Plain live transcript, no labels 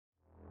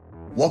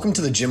Welcome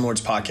to the Gym Lords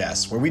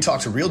Podcast, where we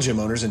talk to real gym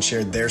owners and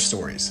share their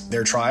stories,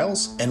 their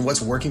trials, and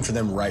what's working for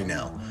them right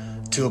now.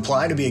 To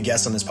apply to be a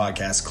guest on this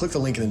podcast, click the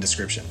link in the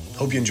description.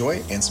 Hope you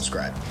enjoy and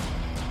subscribe.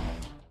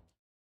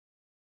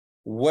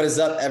 What is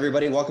up,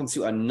 everybody? Welcome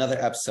to another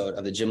episode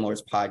of the Gym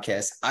Lords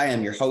Podcast. I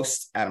am your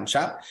host, Adam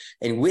Chop,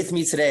 and with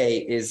me today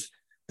is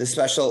the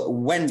special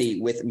Wendy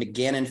with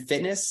McGannon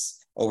Fitness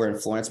over in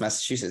Florence,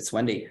 Massachusetts.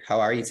 Wendy, how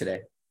are you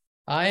today?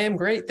 I am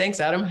great. Thanks,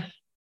 Adam.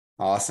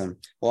 Awesome.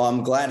 Well,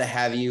 I'm glad to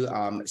have you.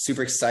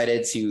 Super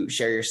excited to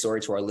share your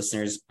story to our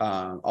listeners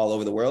all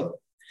over the world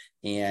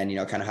and,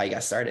 kind of how you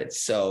got started.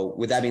 So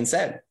with that being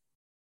said,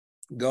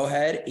 go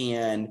ahead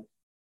and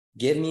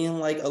give me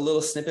like a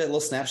little snippet, a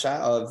little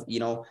snapshot of,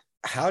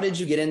 how did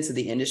you get into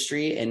the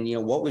industry and,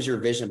 what was your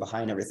vision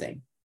behind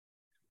everything?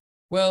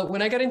 Well,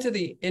 when I got into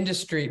the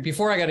industry,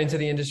 before I got into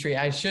the industry,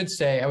 I should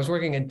say I was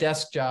working a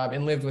desk job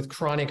and lived with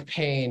chronic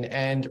pain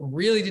and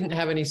really didn't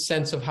have any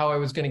sense of how I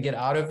was going to get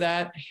out of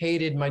that.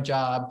 Hated my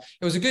job.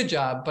 It was a good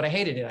job, but I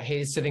hated it. I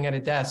hated sitting at a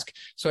desk.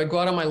 So I'd go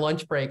out on my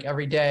lunch break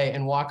every day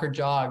and walk or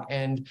jog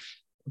and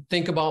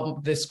think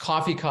about this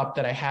coffee cup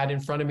that I had in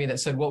front of me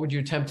that said, what would you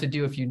attempt to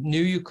do if you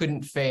knew you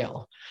couldn't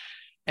fail?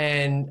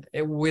 And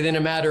within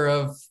a matter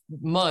of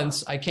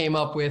months, I came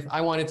up with,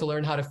 I wanted to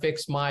learn how to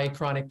fix my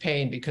chronic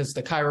pain because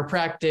the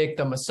chiropractic,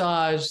 the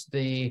massage,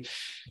 the,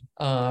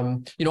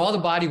 all the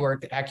body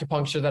work, the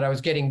acupuncture that I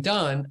was getting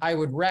done, I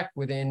would wreck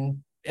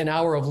within an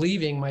hour of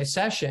leaving my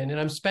session. And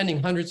I'm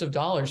spending hundreds of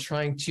dollars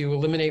trying to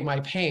eliminate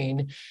my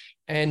pain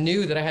and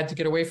knew that I had to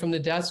get away from the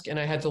desk and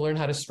I had to learn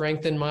how to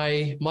strengthen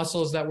my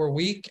muscles that were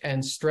weak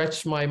and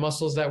stretch my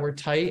muscles that were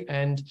tight.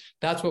 And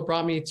that's what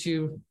brought me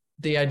to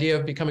the idea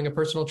of becoming a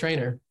personal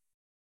trainer.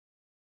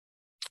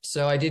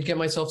 So I did get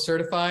myself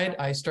certified.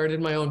 I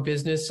started my own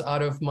business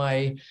out of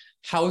my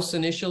house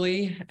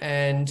initially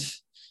and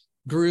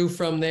grew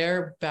from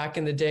there back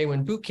in the day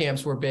when boot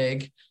camps were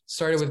big.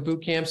 Started with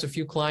boot camps, a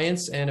few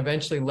clients, and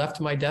eventually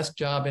left my desk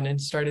job and then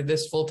started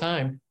this full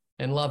time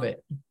and love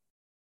it.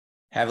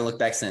 Haven't looked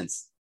back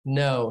since.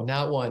 No,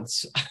 not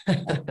once.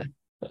 I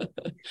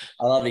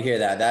love to hear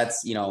that.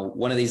 That's,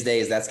 one of these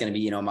days that's going to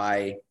be,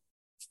 my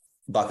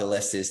bucket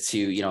list is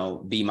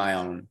to, be my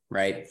own.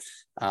 Right.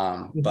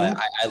 But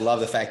I love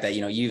the fact that,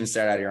 you even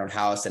started out of your own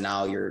house and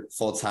now you're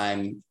full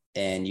time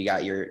and you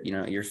got your,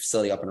 your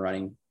facility up and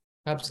running.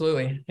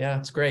 Absolutely. Yeah.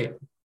 It's great.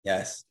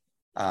 Yes.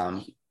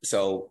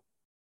 So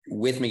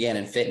with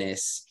McGannon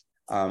Fitness,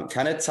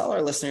 kind of tell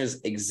our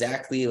listeners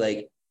exactly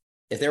like,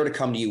 if they were to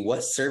come to you,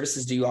 what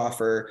services do you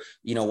offer?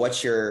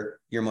 What's your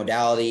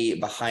modality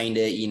behind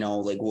it?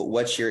 Like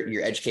what's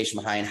your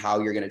education behind how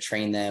you're going to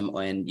train them?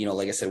 And,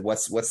 like I said,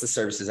 what's the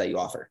services that you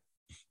offer?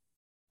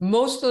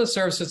 Most of the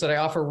services that I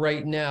offer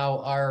right now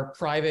are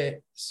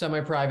private,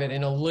 semi-private,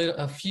 and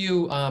a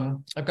few,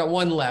 I've got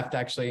one left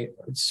actually,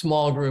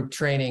 small group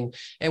training.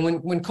 And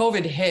when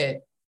COVID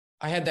hit,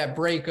 I had that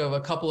break of a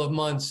couple of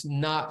months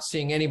not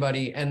seeing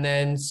anybody and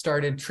then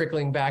started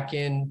trickling back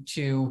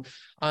into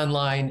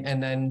online,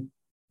 and then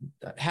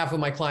half of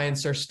my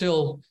clients are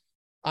still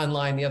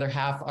online. The other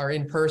half are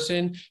in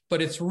person,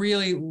 but it's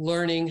really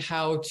learning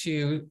how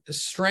to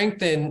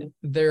strengthen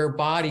their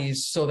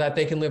bodies so that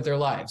they can live their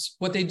lives.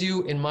 What they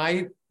do in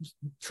my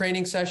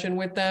training session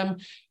with them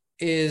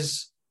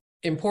is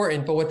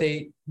important, but what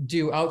they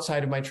do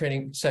outside of my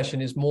training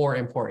session is more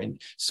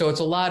important. So it's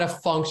a lot of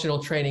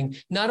functional training,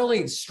 not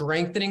only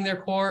strengthening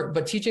their core,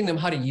 but teaching them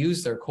how to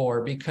use their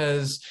core.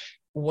 Because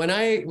when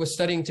I was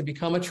studying to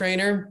become a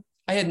trainer,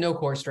 I had no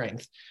core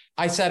strength.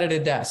 I sat at a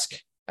desk.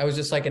 I was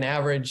just like an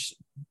average,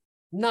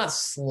 not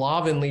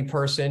slovenly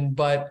person,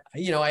 but,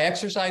 I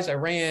exercised, I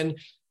ran,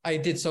 I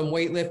did some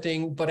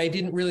weightlifting, but I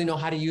didn't really know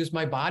how to use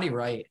my body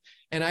right.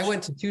 And I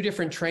went to two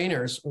different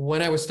trainers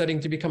when I was studying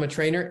to become a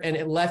trainer, and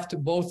it left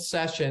both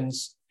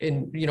sessions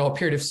in, a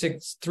period of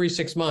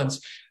 6 months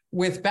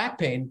with back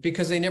pain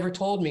because they never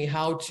told me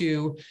how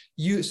to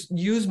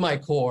use my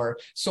core.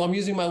 So I'm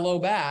using my low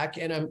back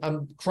and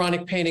I'm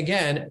chronic pain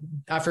again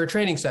after a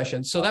training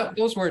session. So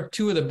those were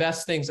two of the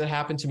best things that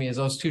happened to me as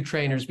those two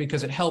trainers,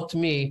 because it helped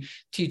me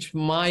teach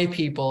my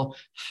people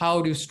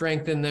how to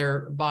strengthen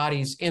their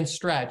bodies and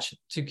stretch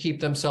to keep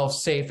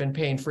themselves safe and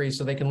pain-free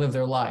so they can live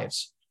their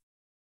lives.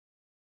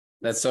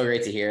 That's so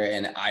great to hear.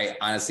 And I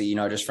honestly,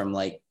 just from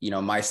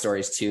my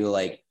stories too,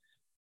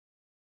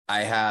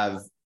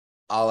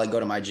 I'll go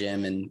to my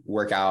gym and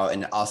work out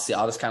and I'll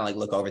just kind of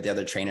look over at the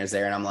other trainers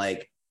there and I'm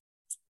like,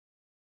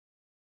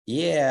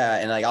 yeah.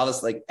 And I'll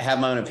just have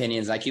my own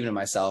opinions and I keep it to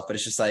myself, but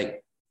it's just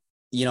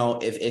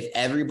if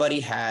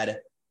everybody had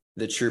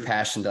the true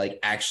passion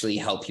to actually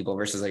help people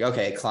versus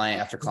okay,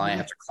 client after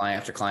client after client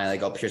after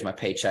client, oh, here's my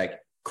paycheck.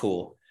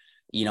 Cool.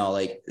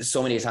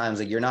 So many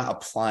times, you're not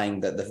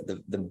applying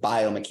the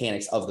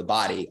biomechanics of the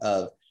body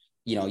of,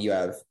 you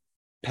have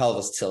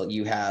pelvis tilt,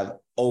 you have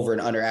over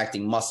and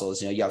underacting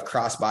muscles, you have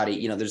cross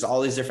body, there's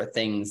all these different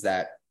things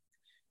that,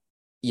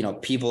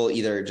 people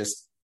either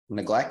just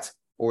neglect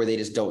or they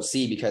just don't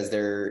see because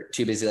they're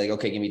too busy.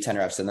 Okay, give me 10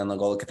 reps. And then they'll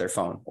go look at their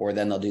phone or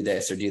then they'll do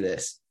this or do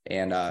this.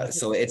 And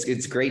so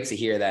it's great to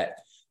hear that,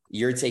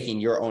 you're taking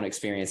your own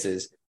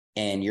experiences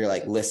and you're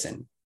like,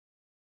 listen,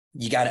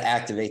 you got to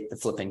activate the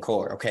flipping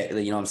core. Okay.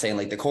 You know what I'm saying?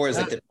 Like the core is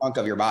like the trunk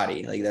of your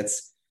body. Like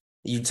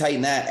you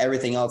tighten that,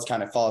 everything else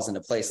kind of falls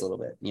into place a little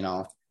bit, you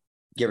know,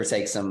 give or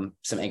take some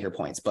anchor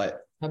points,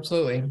 but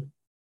absolutely.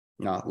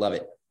 No, love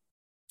it.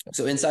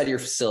 So inside your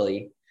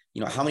facility,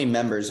 you know, how many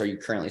members are you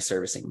currently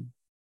servicing?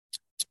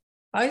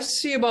 I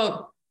see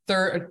about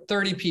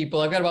 30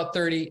 people. I've got about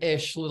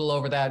 30-ish, a little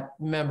over that,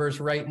 members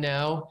right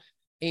now.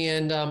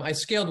 And I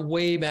scaled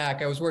way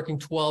back. I was working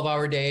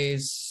 12-hour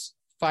days,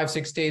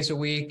 5-6 days a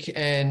week,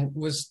 and it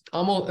was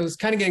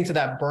kind of getting to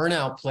that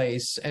burnout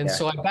place. And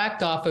so I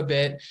backed off a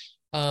bit,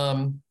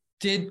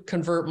 did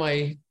convert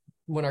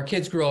when our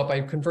kids grew up, I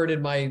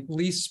converted my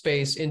lease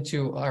space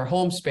into our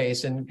home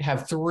space and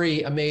have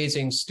 3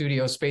 amazing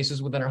studio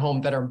spaces within our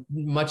home that are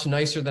much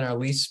nicer than our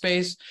lease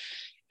space.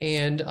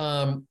 And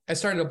I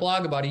started a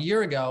blog about a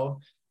year ago,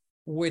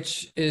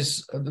 which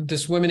is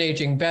this Women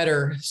Aging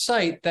Better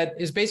site that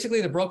is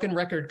basically the broken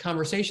record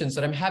conversations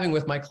that I'm having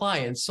with my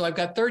clients. So I've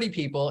got 30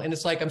 people, and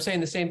it's like I'm saying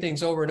the same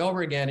things over and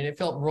over again, and it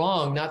felt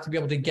wrong not to be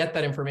able to get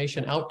that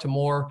information out to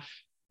more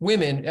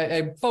women.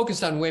 I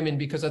focused on women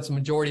because that's the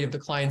majority of the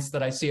clients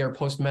that I see are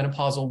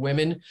postmenopausal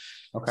women.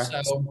 Okay.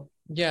 So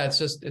yeah,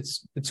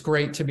 it's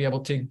great to be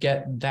able to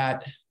get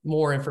that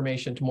more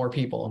information to more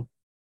people.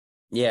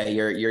 Yeah,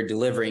 you're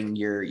delivering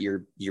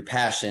your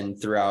passion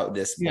throughout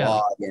this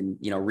blog and,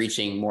 you know,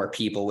 reaching more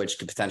people, which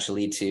could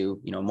potentially lead to,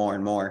 you know, more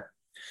and more.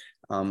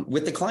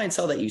 With the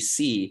clientele that you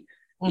see,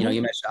 you know,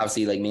 you mentioned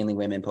obviously like mainly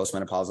women,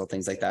 postmenopausal,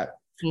 things like that.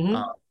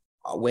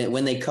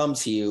 When they come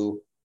to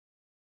you,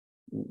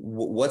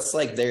 what's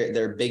like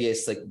their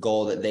biggest like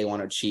goal that they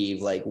want to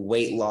achieve? Like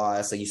weight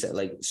loss, like you said,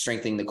 like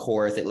strengthening the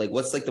core. Like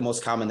what's like the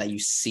most common that you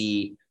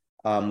see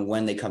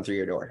when they come through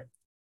your door?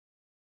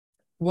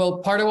 Well,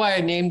 part of why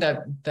I named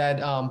that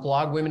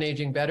blog Women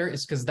Aging Better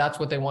is because that's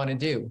what they want to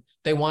do.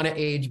 They want to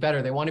age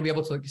better. They want to be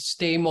able to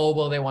stay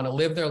mobile. They want to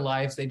live their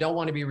lives. They don't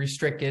want to be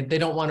restricted. They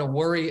don't want to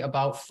worry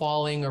about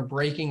falling or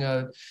breaking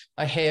a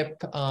hip.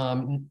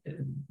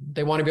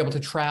 They want to be able to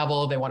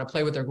travel. They want to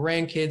play with their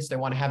grandkids. They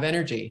want to have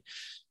energy.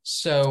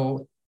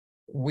 So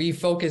we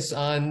focus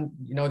on,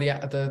 you know,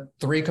 the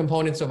 3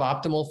 components of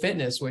optimal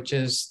fitness, which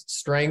is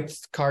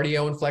strength,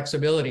 cardio, and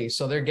flexibility.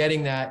 So they're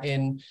getting that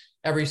in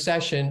every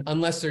session,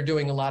 unless they're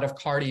doing a lot of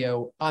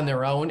cardio on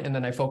their own. And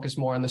then I focus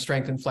more on the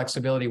strength and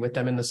flexibility with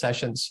them in the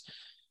sessions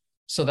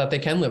so that they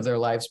can live their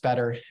lives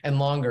better and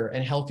longer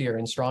and healthier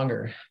and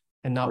stronger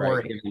and not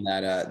worry.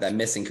 That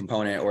missing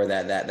component, or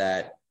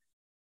that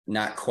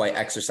not quite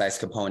exercise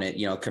component,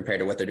 you know, compared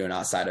to what they're doing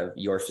outside of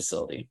your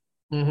facility.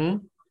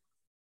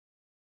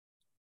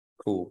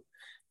 Cool.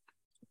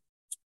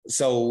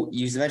 So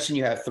you mentioned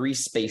you have 3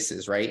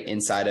 spaces, right,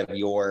 inside of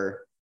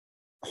your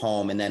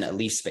home, and then a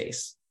lease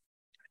space.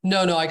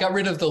 No, I got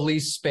rid of the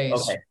lease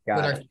space. Okay,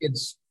 when our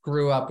kids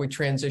grew up, we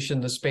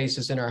transitioned the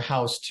spaces in our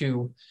house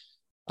to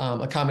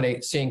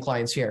accommodate seeing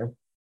clients here.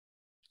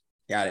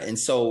 Got it. And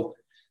so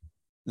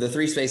the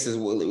 3 spaces,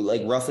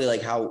 like roughly,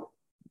 like how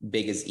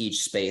big is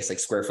each space, like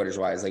square footage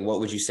wise? Like what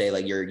would you say,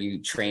 like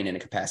you train in a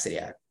capacity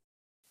at?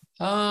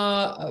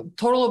 A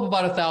total of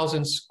about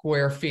 1,000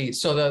 square feet.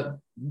 So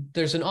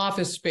there's an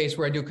office space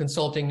where I do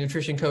consulting,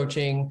 nutrition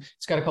coaching.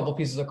 It's got a couple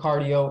pieces of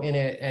cardio in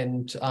it,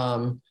 and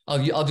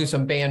I'll do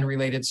some band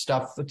related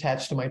stuff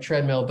attached to my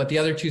treadmill. But the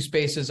other 2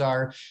 spaces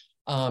are,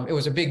 it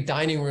was a big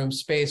dining room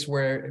space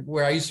where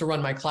I used to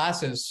run my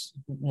classes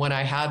when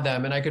I had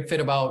them, and I could fit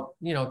about,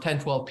 10,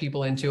 12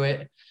 people into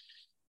it.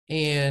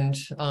 And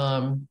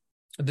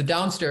the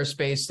downstairs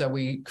space that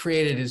we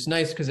created is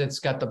nice because it's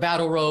got the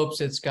battle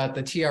ropes, it's got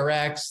the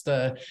TRX,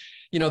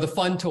 the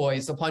fun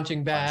toys, the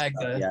punching bag,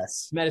 the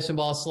medicine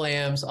ball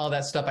slams, all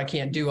that stuff I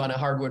can't do on a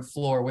hardwood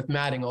floor with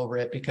matting over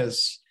it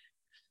because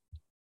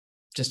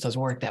it just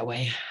doesn't work that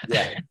way.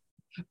 Yeah.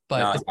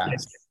 But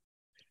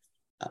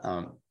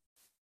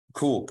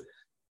cool.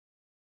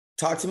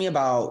 Talk to me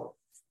about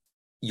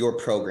your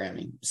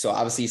programming. So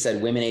obviously you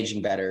said Women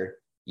Aging Better.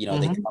 They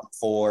come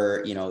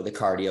for, the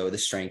cardio, the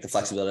strength, the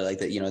flexibility, like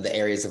the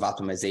areas of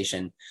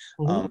optimization.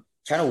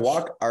 Kind of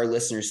walk our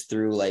listeners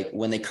through, like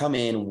when they come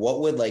in,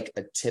 what would like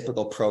a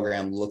typical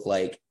program look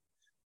like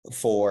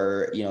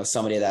for,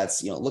 somebody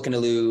that's, looking to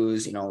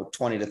lose,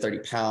 20 to 30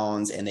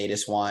 pounds, and they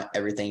just want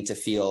everything to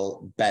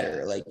feel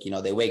better. Like,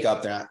 they wake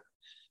up, they're not,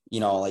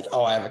 like,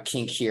 oh, I have a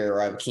kink here or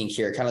I have a kink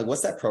here. Kind of like,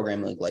 what's that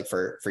program look like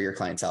for your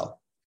clientele?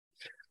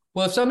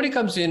 Well, if somebody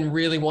comes in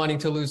really wanting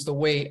to lose the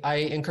weight, I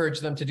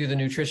encourage them to do the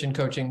nutrition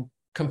coaching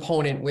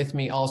component with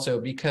me also,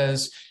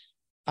 because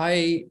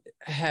I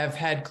have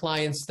had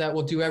clients that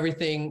will do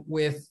everything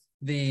with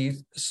the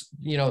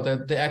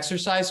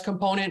exercise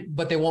component,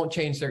 but they won't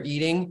change their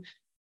eating,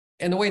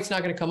 and the weight's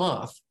not going to come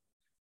off.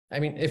 I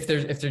mean, if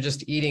they're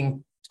just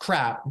eating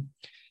crap.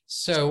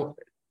 So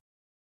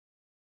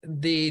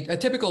a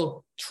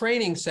typical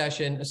training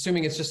session,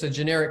 assuming it's just a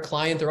generic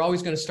client, they're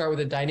always going to start with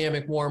a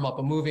dynamic warm-up,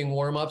 a moving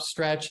warm-up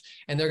stretch,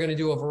 and they're going to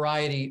do a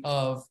variety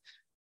of,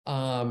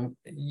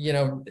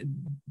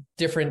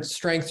 different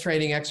strength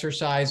training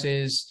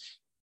exercises,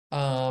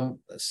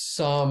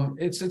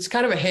 It's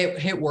kind of a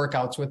hit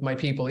workouts with my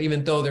people,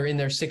 even though they're in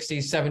their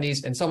 60s,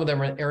 70s, and some of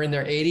them are in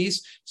their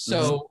 80s.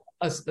 So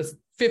a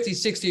 50,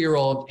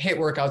 60-year-old hit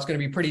workout is going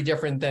to be pretty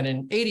different than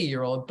an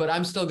 80-year-old, but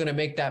I'm still going to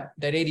make that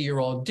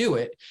 80-year-old do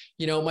it.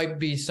 You know, it might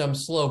be some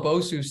slow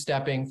Bosu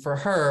stepping for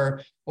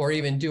her, or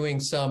even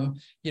doing some,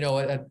 you know,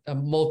 a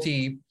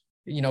multi,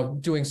 you know,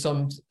 doing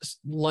some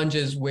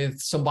lunges with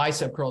some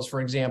bicep curls,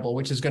 for example,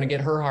 which is going to get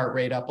her heart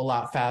rate up a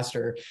lot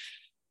faster.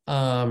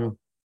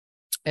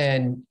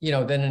 And, you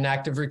know, then an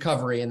active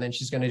recovery, and then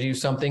she's going to do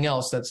something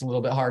else that's a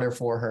little bit harder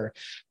for her.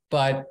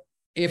 But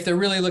if they're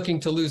really looking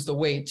to lose the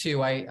weight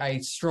too, I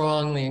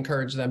strongly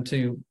encourage them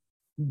to,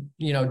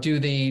 you know, do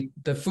the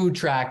food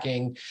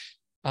tracking.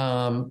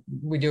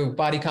 We do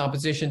body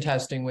composition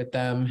testing with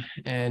them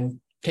and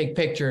take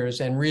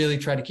pictures and really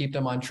try to keep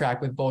them on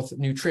track with both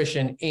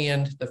nutrition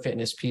and the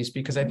fitness piece,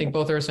 because I think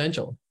both are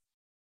essential.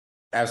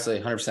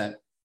 Absolutely. 100%.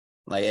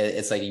 Like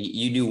it's like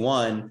you do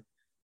one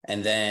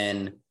and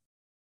then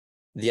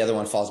the other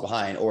one falls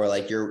behind, or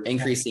like you're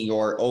increasing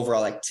your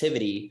overall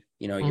activity,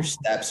 you know, your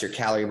steps, your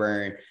calorie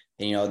burn,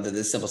 and, you know,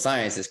 the simple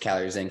science is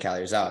calories in,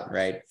 calories out.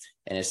 Right.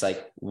 And it's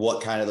like,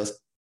 what kind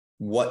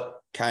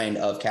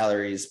of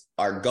calories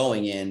are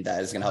going in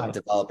that is going to help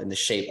develop in the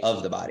shape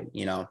of the body,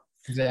 you know?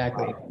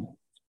 Exactly.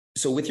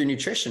 So with your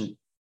nutrition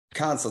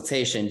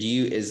consultation,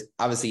 is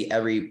obviously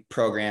every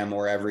program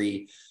or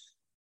every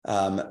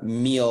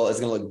meal is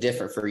going to look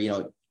different for, you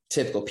know,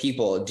 typical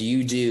people. Do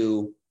you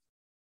do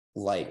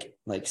like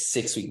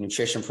 6-week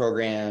nutrition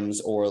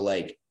programs, or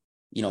like,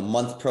 you know,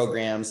 month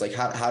programs? Like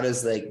how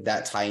does like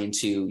that tie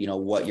into, you know,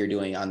 what you're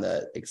doing on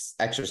the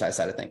exercise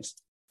side of things?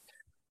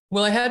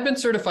 Well, I had been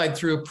certified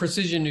through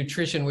Precision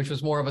Nutrition, which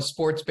was more of a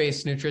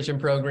sports-based nutrition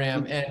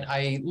program, and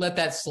I let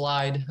that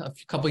slide a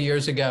couple of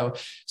years ago.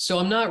 So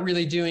I'm not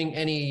really doing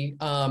any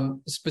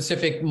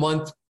specific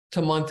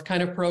month-to-month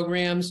kind of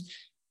programs.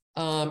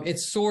 It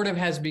sort of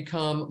has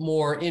become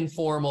more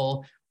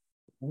informal.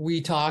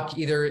 We talk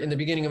either in the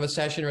beginning of a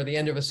session or the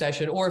end of a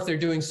session, or if they're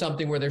doing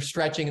something where they're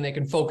stretching and they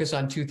can focus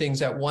on two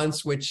things at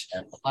once, which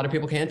a lot of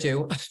people can't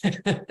do.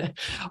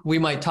 We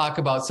might talk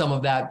about some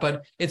of that,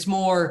 but it's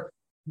more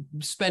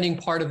spending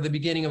part of the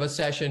beginning of a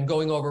session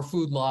going over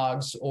food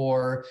logs,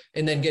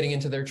 and then getting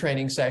into their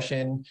training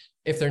session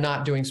if they're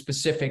not doing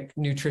specific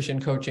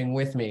nutrition coaching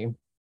with me.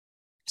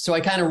 So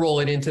I kind of roll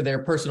it into their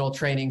personal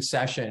training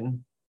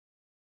session.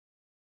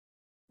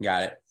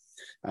 Got it.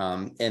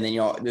 And then,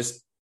 you know,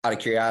 just out of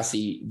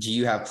curiosity, do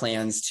you have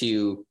plans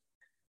to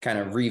kind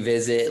of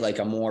revisit like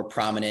a more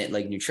prominent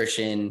like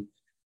nutrition,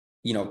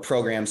 you know,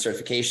 program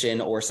certification,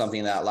 or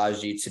something that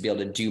allows you to be able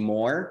to do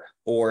more?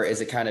 Or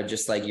is it kind of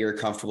just like you're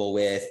comfortable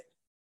with,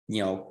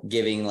 you know,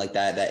 giving like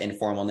that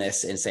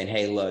informalness and saying,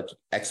 hey, look,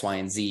 X, Y,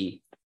 and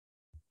Z?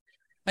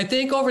 I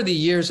think over the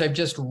years, I've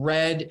just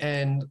read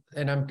and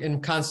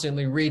I'm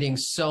constantly reading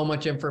so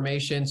much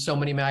information, so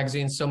many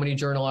magazines, so many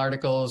journal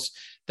articles,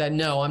 that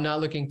no, I'm not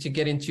looking to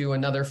get into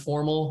another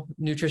formal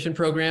nutrition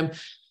program.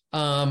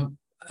 I'm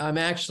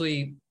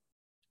actually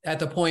at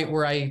the point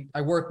where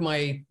I work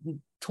my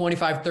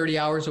 25, 30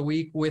 hours a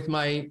week with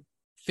my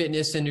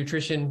fitness and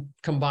nutrition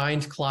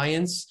combined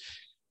clients.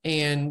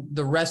 And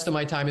the rest of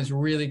my time is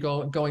really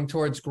going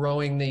towards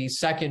growing the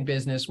second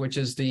business, which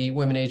is the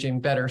Women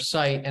Aging Better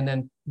site, and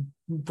then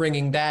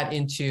bringing that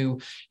into,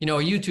 you know,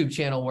 a YouTube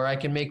channel where I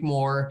can make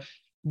more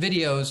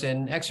videos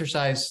and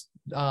exercise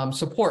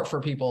support for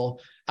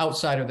people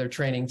outside of their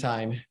training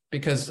time.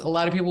 Because a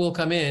lot of people will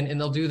come in and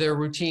they'll do their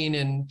routine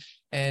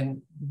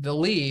and they'll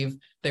leave.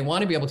 They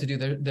want to be able to do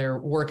their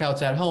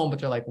workouts at home, but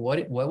they're like,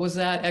 what was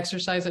that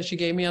exercise that she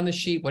gave me on the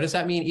sheet? What does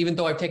that mean? Even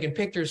though I've taken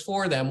pictures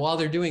for them while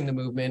they're doing the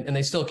movement, and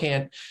they still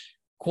can't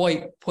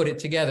quite put it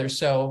together.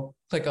 So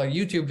click a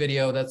YouTube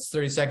video that's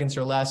 30 seconds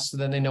or less, so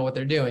then they know what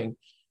they're doing.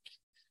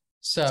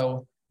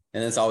 So,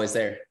 and it's always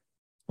there.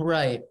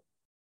 Right.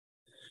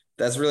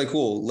 That's really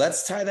cool.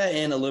 Let's tie that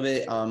in a little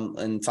bit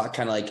and talk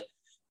kind of like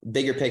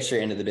bigger picture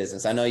into the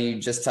business. I know you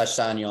just touched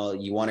on, you know,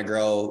 you want to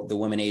grow the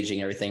women aging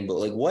and everything, but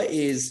like, what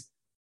is,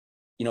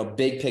 you know,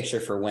 big picture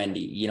for Wendy,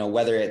 you know,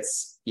 whether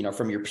it's, you know,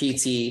 from your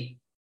PT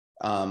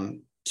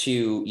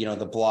to, you know,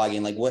 the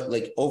blogging, like what,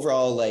 like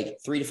overall, like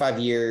 3 to 5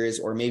 years,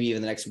 or maybe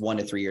even the next 1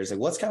 to 3 years, like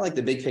what's kind of like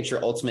the big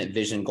picture, ultimate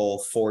vision goal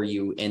for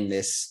you in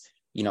this,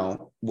 you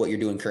know, what you're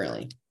doing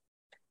currently?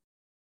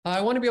 I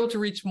want to be able to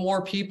reach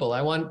more people.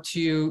 I want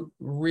to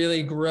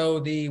really grow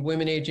the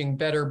Women Aging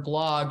Better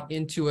blog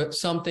into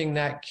something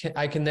that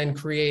I can then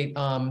create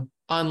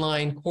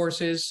online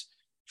courses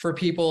for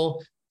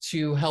people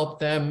to help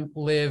them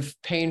live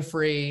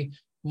pain-free,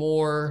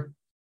 more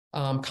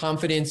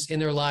confidence in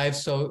their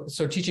lives. So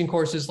teaching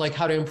courses like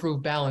how to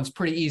improve balance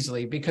pretty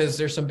easily, because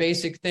there's some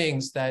basic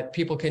things that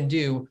people can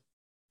do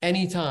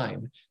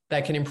anytime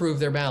that can improve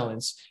their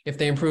balance. If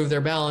they improve their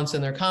balance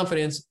and their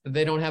confidence,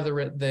 they don't have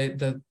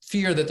the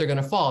fear that they're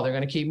going to fall. They're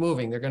going to keep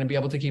moving. They're going to be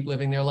able to keep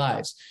living their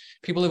lives.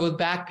 People live with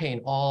back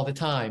pain all the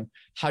time.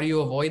 How do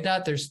you avoid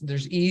that?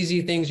 There's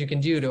easy things you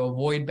can do to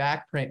avoid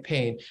back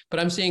pain.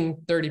 But I'm seeing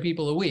 30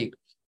 people a week.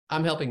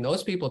 I'm helping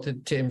those people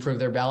to improve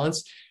their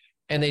balance.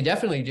 and they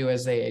definitely do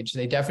as they age.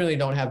 They definitely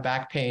don't have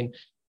back pain,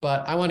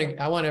 but I want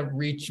to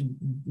reach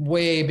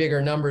way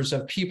bigger numbers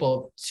of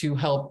people to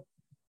help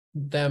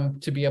them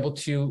to be able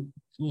to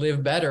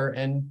live better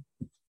and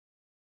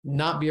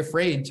not be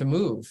afraid to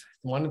move.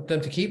 I want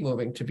them to keep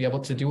moving, to be able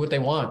to do what they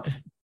want.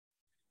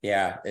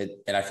 Yeah.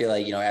 And I feel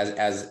like, you know,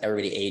 as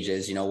everybody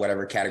ages, you know,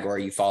 whatever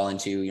category you fall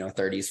into, you know,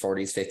 30s,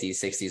 40s, 50s,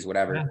 60s,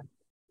 whatever, Yeah.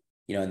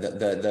 you know,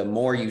 the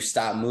more you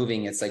stop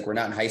moving, it's like, we're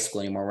not in high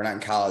school anymore. We're not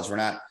in college. We're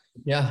not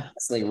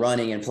constantly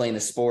running and playing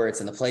the sports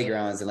and the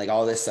playgrounds and like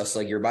all this stuff. So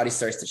like your body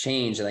starts to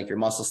change and like your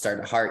muscles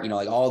start to heart, you know,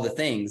 like all the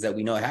things that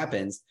we know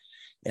happens.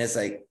 And it's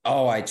like,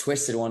 oh, I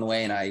twisted one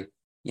way and I,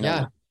 you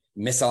know,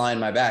 misaligned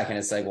my back. And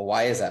it's like, well,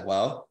 why is that?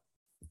 Well,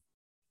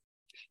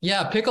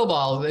 yeah,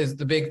 pickleball is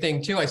the big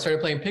thing too. I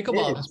started playing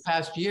pickleball this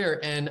past year,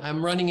 and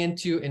I'm running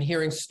into and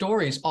hearing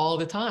stories all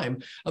the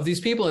time of these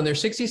people in their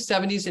 60s,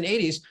 70s, and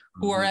 80s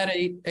who are at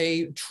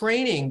a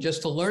training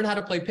just to learn how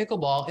to play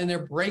pickleball, and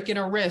they're breaking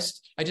a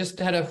wrist. I just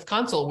had a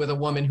consult with a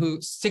woman who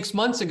 6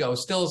 months ago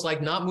still is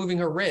like not moving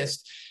her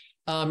wrist,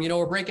 you know,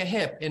 or break a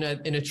hip in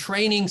a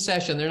training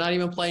session. They're not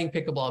even playing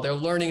pickleball. They're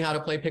learning how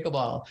to play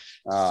pickleball.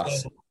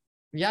 So,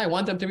 yeah, I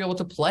want them to be able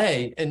to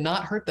play and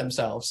not hurt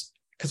themselves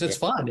because it's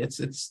fun.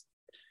 It's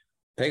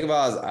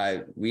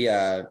pickleball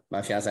is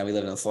my fiance and I, we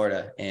live in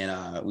Florida,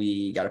 and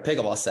we got a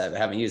pickleball set, but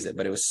haven't used it,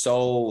 but it was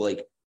so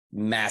like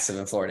massive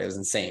in Florida. It was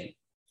insane.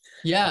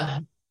 Yeah.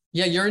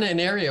 You're in an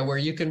area where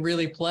you can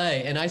really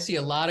play. And I see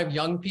a lot of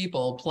young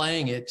people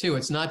playing it too.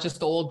 It's not just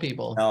the old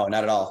people. No,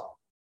 not at all.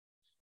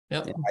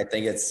 Yep. Yeah, I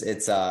think it's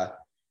going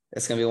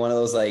to be one of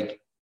those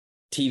like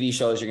TV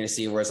shows you're going to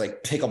see where it's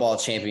like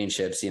pickleball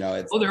championships, you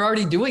know, they're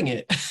already doing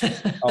it.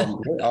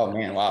 oh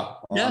man.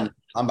 Wow. Well, yeah.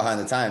 I'm behind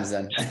the times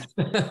then.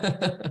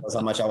 That's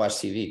how much I watch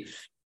TV.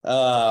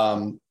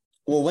 Well,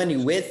 Wendy,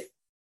 with,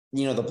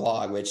 you know, the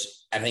blog, which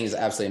I think is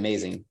absolutely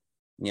amazing,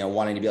 you know,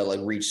 wanting to be able to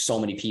like reach so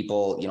many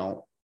people, you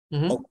know,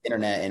 over the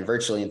internet and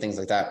virtually and things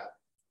like that.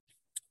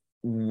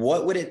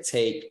 What would it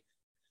take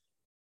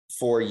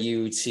for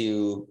you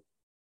to,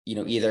 you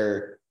know,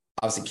 either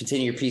obviously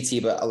continue your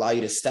PT, but allow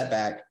you to step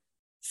back,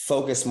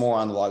 focus more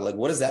on the blog? Like,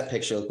 what does that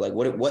picture look like?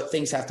 What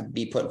things have to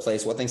be put in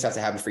place? What things have to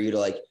happen for you to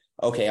like,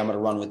 okay, I'm going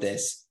to run with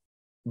this,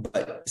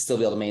 but still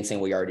be able to maintain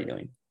what you're already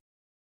doing?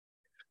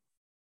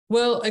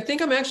 Well, I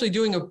think I'm actually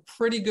doing a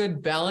pretty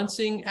good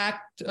balancing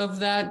act of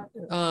that,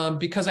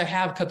 because I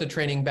have cut the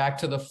training back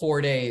to the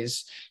 4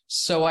 days.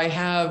 So I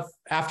have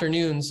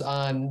afternoons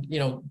on, you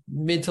know,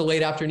 mid to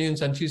late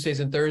afternoons on Tuesdays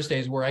and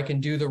Thursdays where I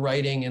can do the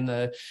writing and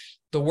the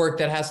work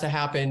that has to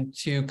happen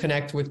to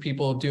connect with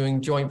people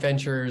doing joint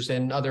ventures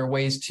and other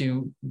ways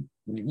to,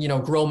 you know,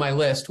 grow my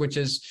list, which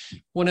is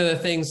one of the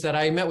things that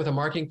I met with a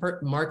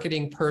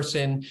marketing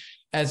person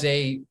as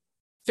a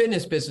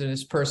fitness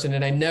business person.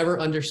 And I never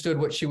understood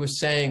what she was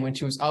saying when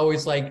she was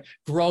always like,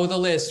 grow the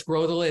list,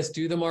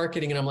 do the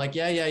marketing. And I'm like,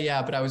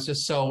 yeah. But I was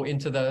just so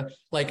into the,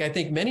 like, I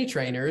think many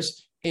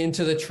trainers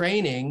into the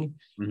training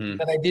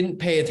that I didn't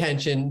pay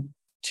attention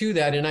to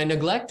that. And I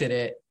neglected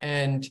it.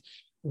 And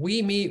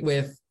we meet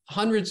with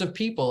hundreds of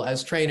people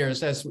as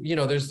trainers, as you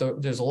know, there's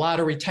a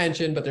lot of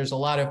retention, but there's a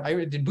lot of,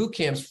 I did boot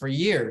camps for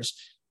years.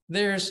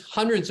 There's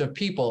hundreds of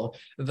people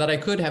that I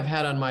could have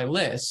had on my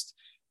list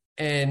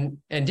and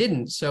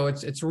didn't. So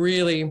it's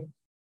really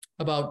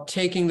about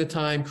taking the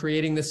time,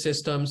 creating the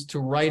systems to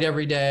write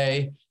every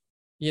day,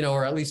 you know,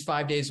 or at least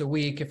 5 days a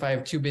week if I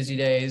have 2 busy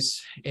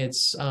days.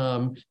 It's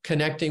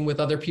connecting with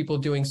other people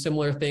doing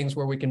similar things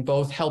where we can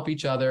both help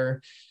each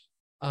other,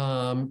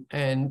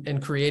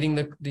 and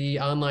creating the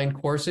online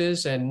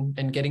courses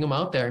and getting them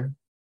out there.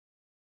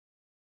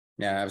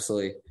 Yeah,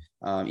 absolutely.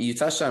 You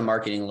touched on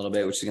marketing a little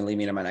bit, which is going to lead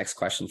me to my next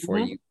question for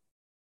you.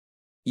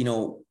 You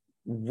know,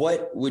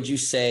 what would you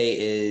say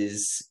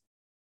is,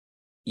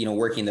 you know,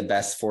 working the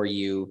best for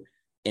you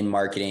in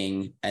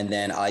marketing? And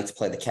then I like to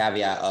play the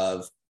caveat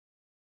of,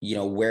 you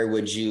know, where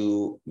would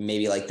you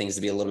maybe like things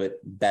to be a little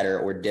bit better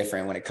or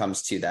different when it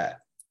comes to that?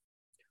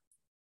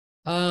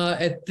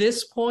 At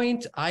this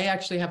point, I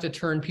actually have to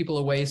turn people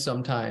away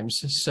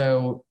sometimes.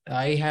 So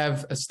I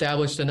have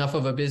established enough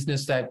of a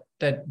business that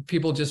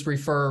people just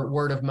refer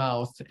word of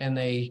mouth, and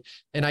I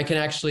can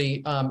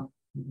actually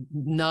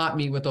not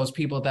meet with those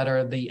people that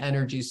are the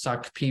energy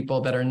suck people,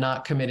 that are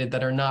not committed,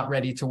 that are not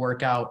ready to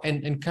work out,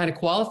 and kind of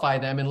qualify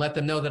them and let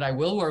them know that I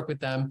will work with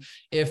them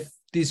if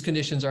these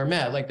conditions are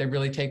met. Like they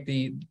really take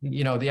the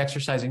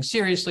exercising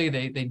seriously.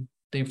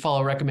 They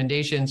follow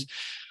recommendations.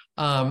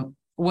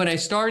 When I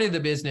started the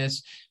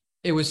business,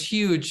 it was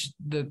huge.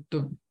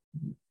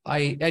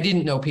 I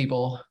didn't know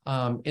people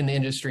in the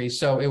industry.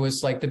 So it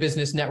was like the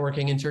Business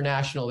Networking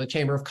International, the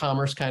Chamber of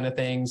Commerce kind of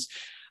things,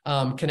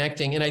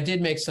 connecting. And I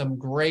did make some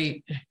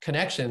great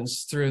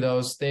connections through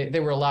those. They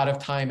were a lot of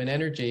time and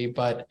energy,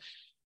 but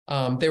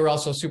they were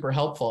also super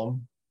helpful.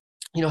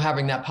 You know,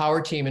 having that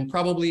power team, and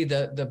probably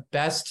the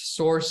best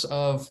source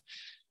of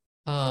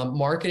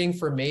marketing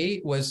for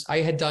me was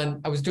I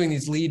was doing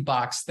these lead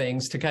box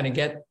things to kind of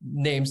get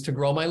names to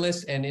grow my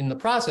list. And in the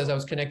process, I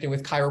was connecting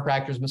with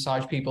chiropractors,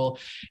 massage people.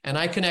 And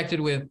I connected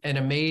with an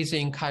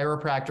amazing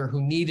chiropractor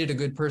who needed a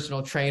good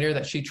personal trainer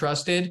that she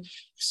trusted.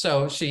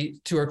 So she,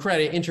 to her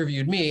credit,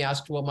 interviewed me,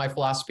 asked what my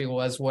philosophy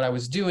was, what I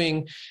was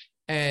doing.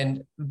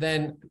 And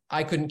then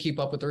I couldn't keep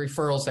up with the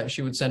referrals that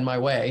she would send my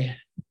way,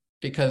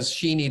 because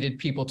she needed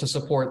people to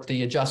support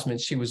the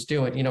adjustments she was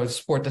doing, to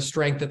support the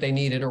strength that they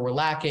needed or were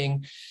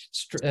lacking,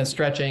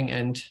 stretching,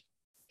 and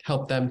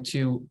help them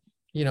to,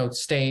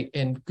 stay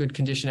in good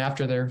condition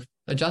after their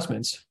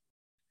adjustments.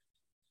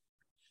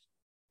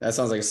 That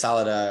sounds like a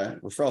solid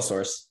referral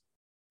source.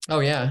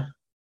 Oh, yeah.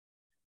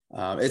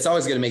 It's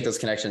always going to make those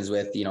connections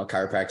with,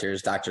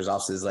 chiropractors, doctors'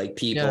 offices, like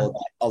people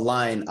that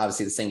align,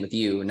 obviously the same with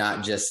you,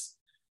 not just,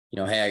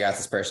 hey, I got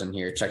this person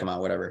here, check them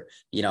out, whatever.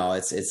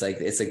 It's like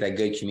that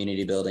good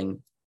community building.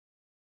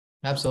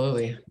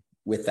 Absolutely.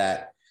 With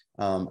that.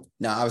 Now,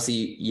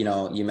 obviously,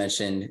 you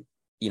mentioned,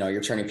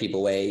 you're turning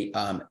people away.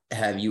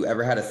 Have you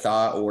ever had a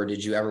thought, or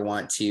did you ever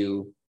want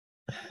to,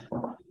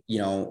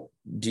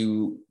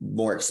 do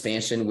more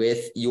expansion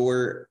with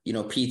your,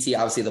 PT?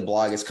 Obviously the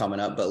blog is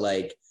coming up, but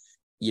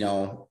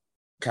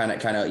kind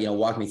of,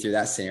 walk me through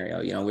that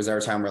scenario. Was there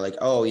a time where like,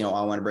 oh,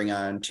 I want to bring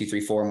on 2,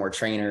 3, 4 more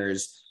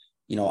trainers,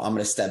 I'm going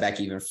to step back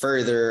even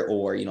further,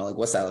 or,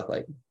 what's that look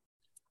like?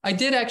 I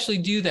did actually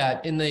do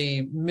that in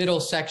the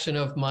middle section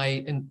of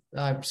my,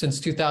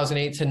 since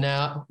 2008 to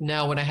now,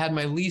 when I had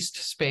my leased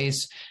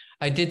space,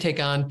 I did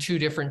take on 2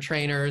 different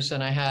trainers,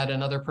 and I had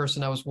another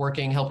person that was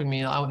helping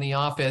me out in the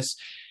office,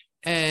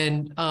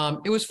 and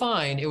it was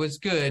fine. It was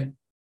good,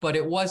 but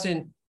it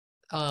wasn't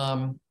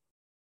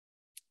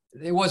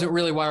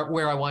really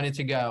where I wanted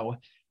to go.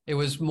 It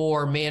was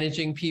more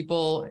managing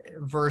people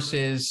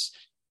versus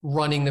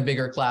running the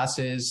bigger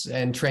classes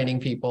and training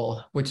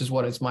people, which is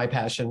what is my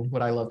passion,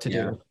 what I love to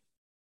do.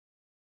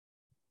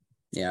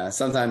 Yeah.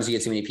 Sometimes you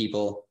get too many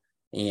people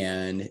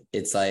and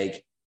it's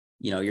like,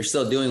 you're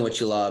still doing what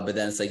you love, but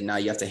then it's like, now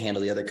you have to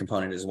handle the other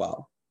component as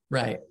well.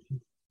 Right.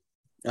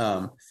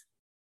 You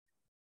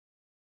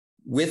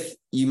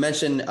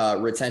mentioned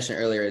retention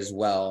earlier as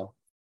well.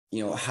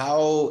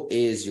 How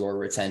is your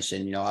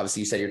retention?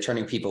 Obviously you said you're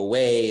turning people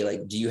away.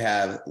 Like, do you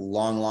have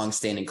long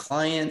standing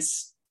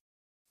clients?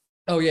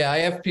 Oh yeah. I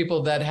have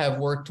people that have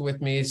worked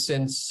with me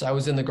since I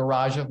was in the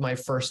garage of my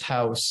first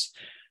house.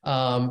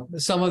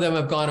 Some of them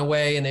have gone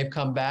away and they've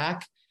come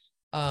back.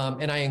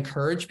 And I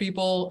encourage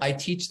people, I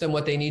teach them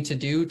what they need to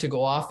do to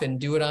go off and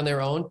do it on their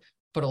own,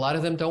 but a lot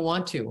of them don't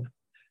want to.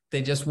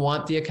 They just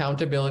want the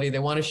accountability. They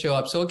want to show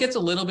up. So it gets a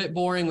little bit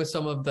boring with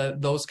some of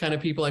those kind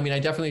of people. I mean, I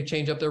definitely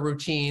change up their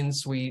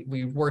routines.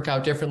 We work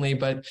out differently,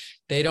 but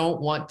they don't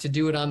want to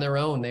do it on their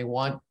own. They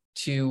want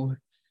to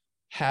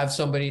have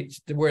somebody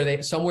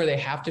somewhere they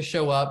have to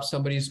show up.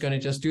 Somebody's going to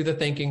just do the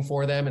thinking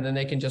for them, and then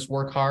they can just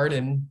work hard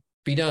and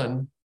be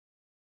done.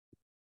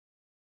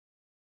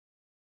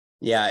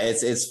 Yeah,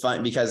 it's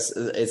fun because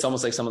it's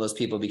almost like some of those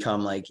people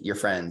become like your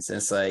friends. And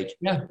it's like,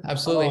 yeah,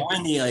 absolutely. Oh,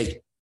 Wendy,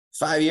 like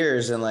 5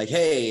 years, and like,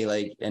 hey,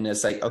 like, and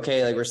it's like,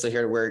 okay, like we're still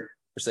here to work,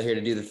 we're still here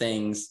to do the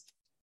things,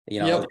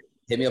 Yep.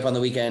 Hit me up on the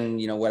weekend,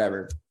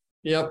 whatever.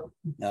 Yep.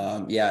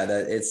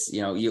 That it's,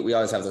 we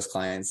always have those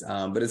clients.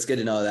 But it's good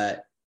to know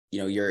that,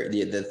 you're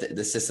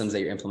the systems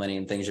that you're implementing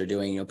and things you're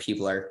doing,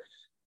 people are,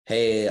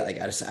 hey,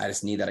 like, I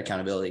just need that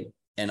accountability.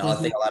 And I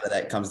think a lot of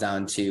that comes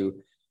down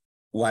to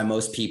why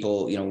most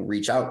people,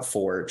 reach out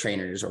for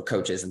trainers or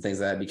coaches and things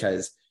like that,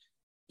 because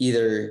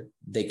either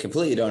they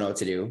completely don't know what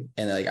to do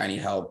and they're like, I need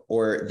help,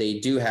 or they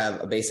do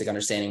have a basic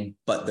understanding,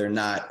 but they're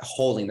not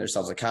holding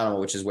themselves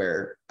accountable, which is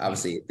where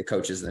obviously the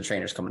coaches and the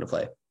trainers come into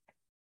play.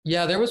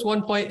 Yeah, there was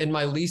one point in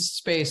my leased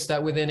space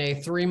that within a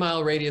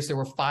 3-mile radius, there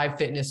were 5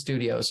 fitness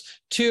studios,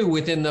 2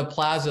 within the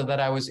plaza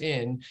that I was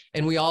in.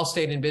 And we all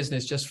stayed in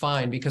business just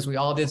fine because we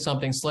all did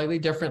something slightly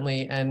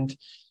differently. And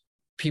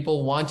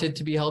people wanted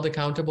to be held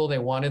accountable. They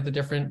wanted the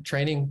different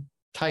training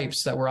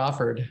types that were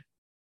offered.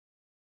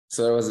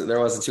 So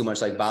there wasn't too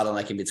much like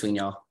bottlenecking between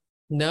y'all.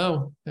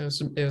 No, it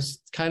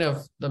was kind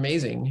of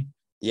amazing.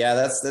 Yeah,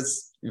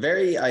 that's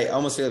very, I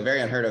almost feel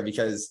very unheard of,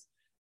 because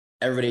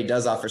everybody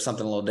does offer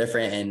something a little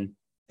different. And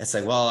it's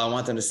like, well, I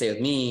want them to stay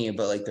with me,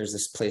 but like there's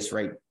this place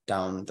right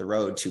down the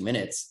road, 2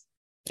 minutes.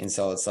 And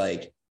so it's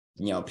like,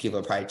 people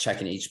are probably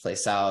checking each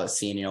place out,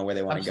 seeing, where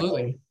they want to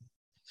go.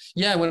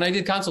 Yeah, when I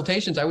did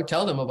consultations, I would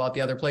tell them about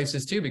the other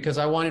places too, because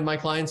I wanted my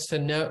clients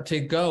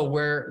to go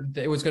where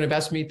it was going to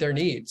best meet their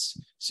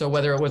needs. So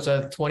whether it was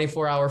a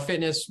 24-hour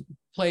fitness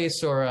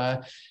place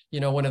or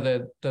one of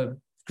the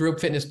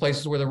group fitness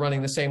places where they're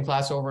running the same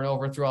class over and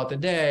over throughout the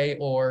day,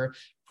 or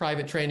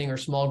private training or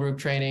small group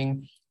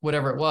training,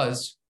 whatever it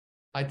was,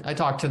 I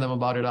talked to them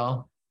about it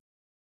all.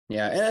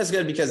 Yeah, and that's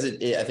good because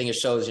I think it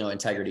shows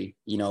integrity.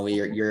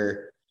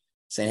 You're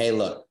saying, hey,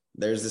 look,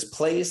 there's this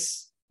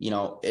place.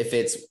 If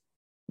it's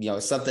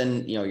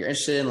something, you're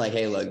interested in, like,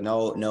 hey, look,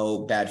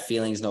 no bad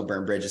feelings, no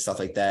burn bridges, stuff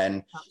like that.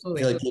 And absolutely.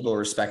 I feel like people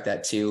respect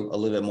that too, a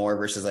little bit more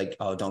versus like,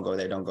 oh, don't go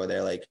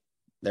there. Like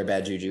they're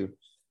bad juju.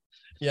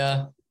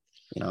 Yeah.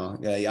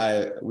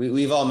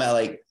 We've all met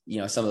like,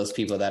 some of those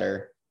people that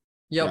are,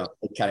 Yep.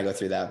 kind of go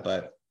through that,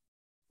 but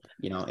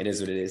it is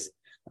what it is.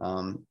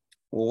 Well,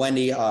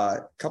 Wendy,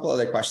 a couple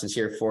other questions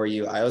here for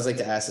you. I always like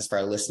to ask this for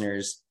our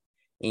listeners,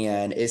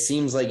 and it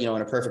seems like, in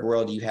a perfect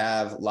world, you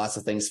have lots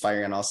of things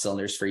firing on all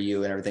cylinders for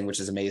you and everything, which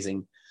is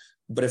amazing.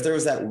 But if there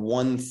was that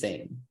one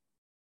thing,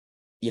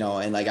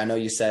 and like, I know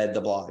you said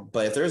the blog,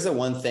 but if there was the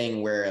one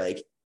thing where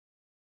like,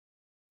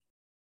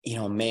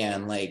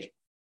 man, like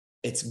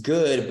it's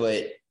good,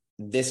 but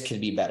this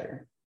could be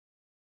better.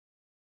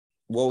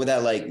 What would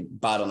that like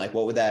bottleneck?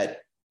 What would that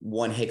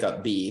one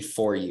hiccup be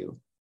for you?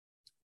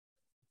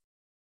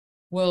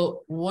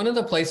 Well, one of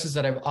the places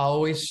that I've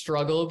always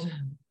struggled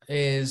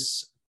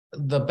is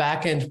the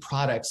back-end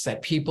products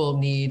that people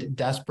need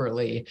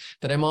desperately,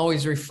 that I'm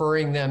always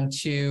referring them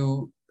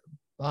to,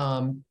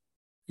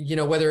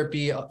 whether it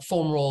be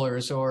foam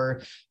rollers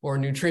or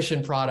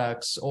nutrition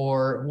products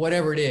or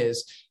whatever it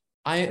is.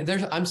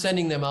 I'm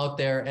sending them out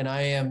there, and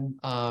I am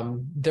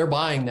they're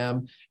buying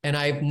them, and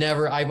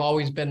I've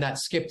always been that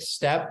skipped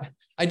step.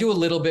 I do a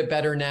little bit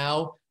better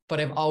now, but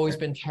I've always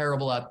been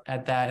terrible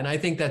at that. And I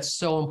think that's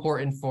so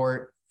important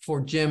for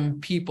gym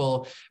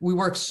people. We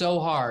work so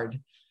hard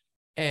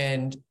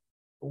and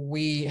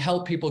we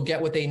help people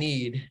get what they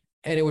need.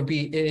 And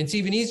it's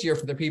even easier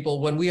for the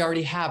people when we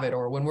already have it,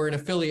 or when we're an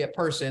affiliate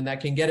person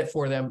that can get it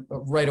for them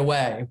right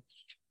away.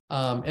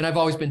 And I've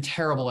always been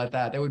terrible at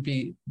that. That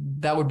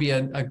would be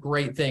a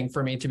great thing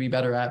for me to be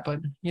better at.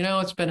 But,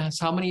 it's been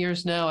how many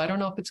years now? I don't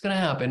know if it's going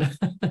to happen.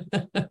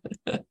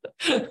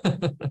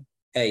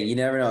 Hey, you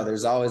never know.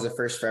 There's always a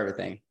first for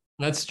everything.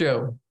 That's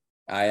true.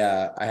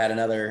 I had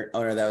another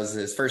owner that was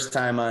his first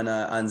time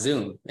on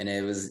Zoom, and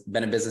it was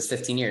been in business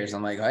 15 years.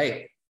 I'm like,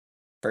 hey,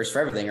 first for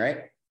everything,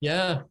 right?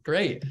 Yeah,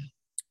 great.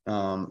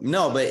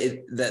 No, but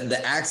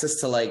the access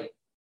to like,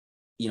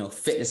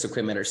 fitness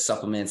equipment or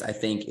supplements, I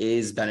think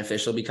is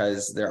beneficial,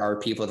 because there are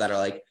people that are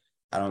like,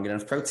 I don't get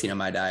enough protein in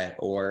my diet,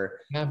 or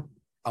I'm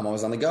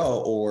always on the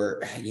go,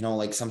 or,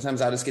 like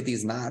sometimes I'll just get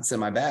these knots in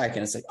my back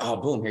and it's like, oh,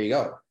 boom, here you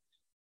go.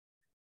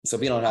 So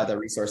if you don't have the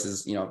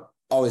resources,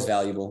 always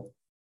valuable,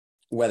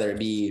 whether it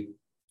be,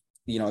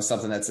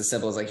 something that's as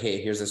simple as like,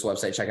 hey, here's this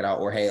website, check it out.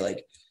 Or, hey,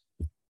 like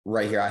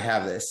right here, I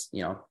have this,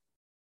 Yeah.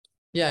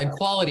 And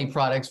quality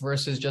products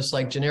versus just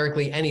like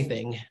generically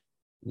anything.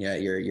 Yeah.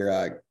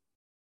 Your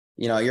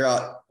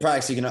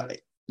products you can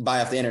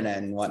buy off the internet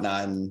and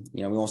whatnot. And,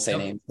 we won't say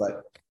names,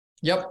 but.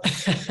 Yep.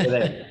 We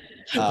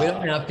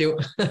don't have to.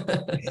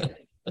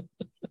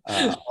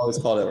 Always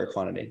quality over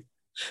quantity.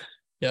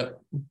 Yep.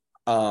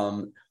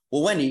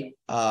 Well, Wendy,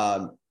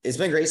 it's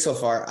been great so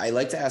far. I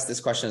like to ask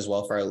this question as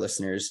well for our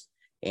listeners,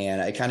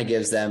 and it kind of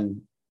gives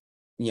them,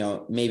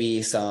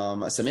 maybe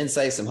some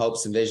insight, some hope,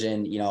 some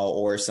vision,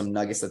 or some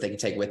nuggets that they can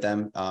take with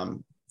them.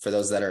 For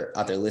those that are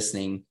out there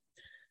listening,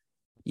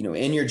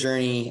 in your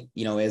journey,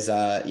 as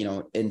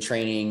in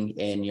training,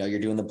 and you're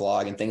doing the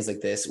blog and things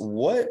like this,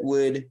 what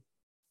would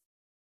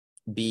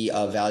be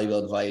a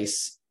valuable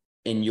advice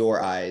in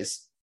your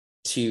eyes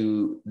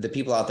to the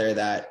people out there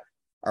that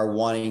are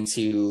wanting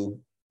to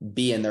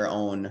be in their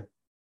own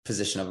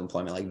position of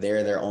employment? Like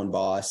they're their own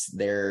boss,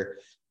 they're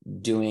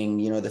doing,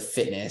 the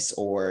fitness,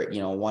 or,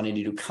 wanting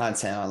to do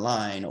content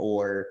online,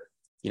 or,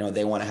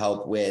 they want to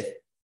help with,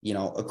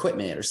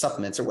 equipment or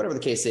supplements or whatever the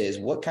case is.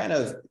 What kind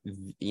of,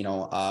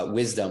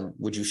 wisdom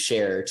would you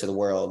share to the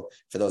world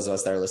for those of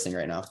us that are listening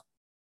right now?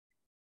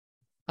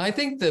 I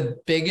think the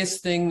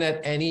biggest thing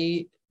that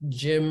any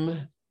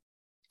gym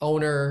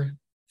owner,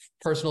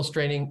 personal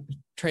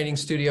training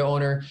studio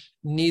owner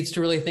needs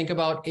to really think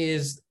about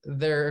is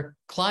their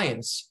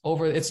clients.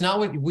 It's not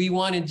what we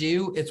want to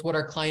do, it's what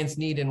our clients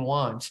need and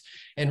want.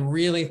 And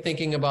really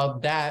thinking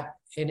about that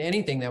in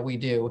anything that we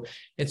do.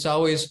 It's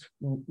always,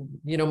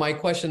 my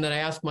question that I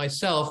ask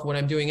myself when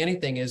I'm doing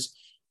anything is,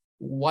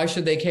 why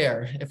should they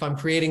care? If I'm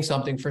creating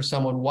something for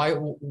someone,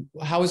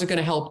 how is it going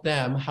to help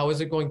them? How is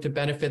it going to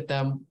benefit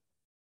them?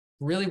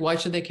 Really, why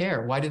should they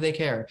care? Why do they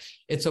care?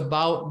 It's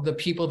about the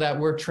people that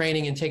we're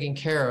training and taking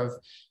care of.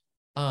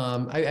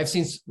 I've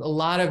seen a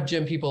lot of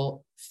gym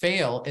people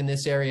fail in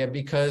this area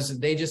because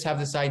they just have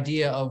this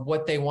idea of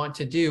what they want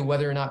to do,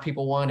 whether or not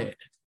people want it.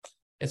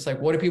 It's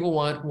like, what do people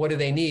want? What do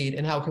they need?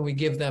 And how can we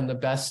give them the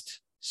best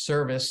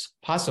service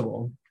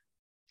possible?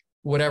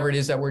 Whatever it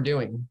is that we're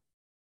doing.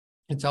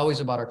 It's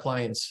always about our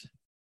clients.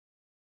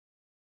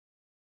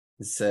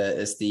 It's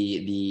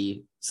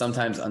the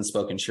sometimes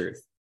unspoken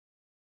truth.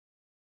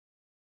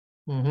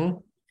 Mm-hmm.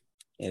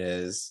 It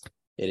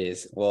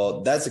is.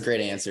 Well, that's a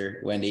great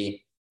answer,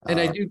 Wendy. And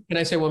can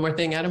I say one more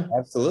thing, Adam?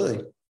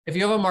 Absolutely. If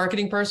you have a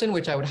marketing person,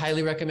 which I would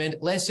highly recommend,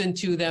 listen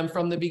to them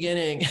from the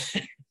beginning.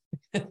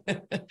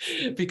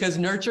 Because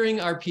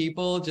nurturing our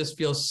people just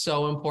feels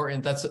so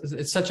important.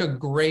 It's such a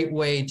great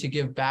way to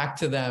give back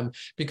to them,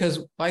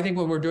 because I think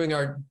when we're doing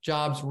our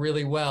jobs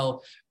really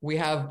well, we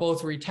have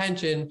both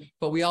retention,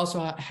 but we also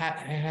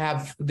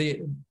have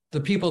the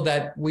people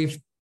that we've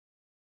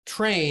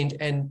trained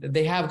and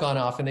they have gone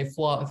off and they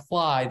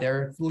fly,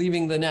 they're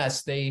leaving the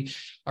nest, they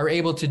are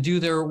able to do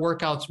their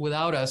workouts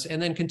without us,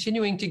 and then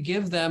continuing to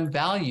give them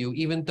value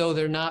even though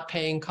they're not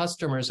paying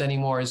customers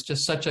anymore is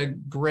just such a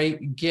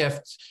great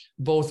gift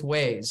both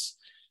ways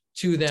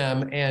to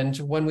them. And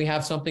when we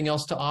have something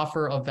else to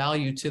offer of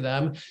value to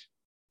them,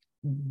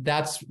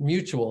 that's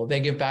mutual. They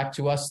give back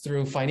to us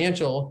through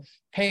financial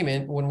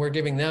payment when we're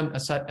giving them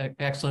an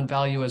excellent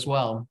value as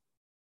well.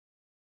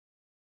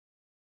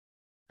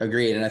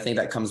 Agreed. And I think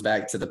that comes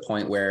back to the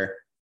point where,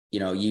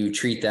 you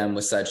treat them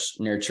with such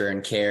nurture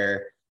and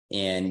care,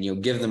 and,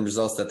 give them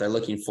results that they're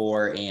looking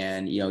for,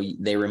 and,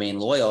 they remain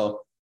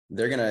loyal.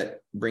 They're going to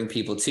bring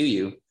people to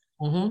you.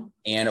 Mm-hmm.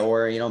 And,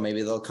 or,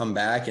 maybe they'll come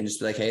back and just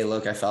be like, hey,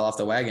 look, I fell off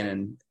the wagon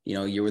and,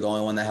 you were the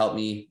only one that helped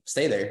me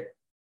stay there.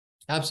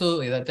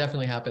 Absolutely. That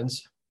definitely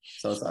happens.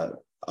 So it's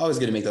always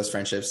good to make those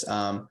friendships.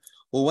 Well,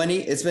 Wendy,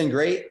 it's been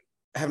great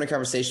having a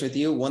conversation with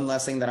you. One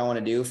last thing that I want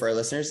to do for our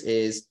listeners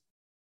is,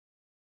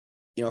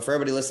 for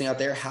everybody listening out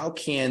there, how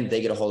can they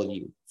get a hold of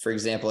you? For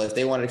example, if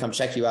they wanted to come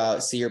check you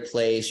out, see your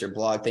place, your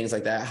blog, things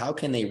like that, how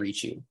can they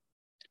reach you?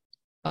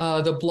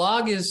 The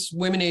blog is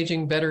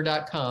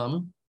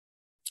womenagingbetter.com,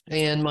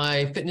 and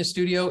my fitness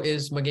studio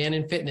is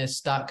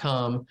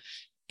McGannonfitness.com.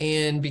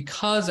 And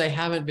because I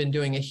haven't been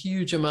doing a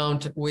huge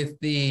amount with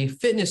the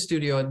fitness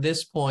studio at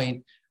this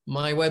point,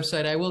 my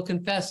website, I will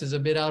confess, is a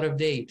bit out of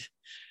date.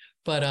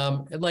 But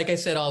like I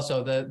said,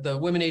 also the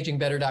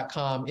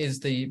womenagingbetter.com is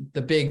the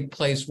big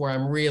place where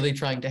I'm really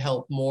trying to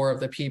help more of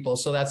the people.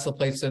 So that's the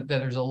place that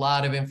there's a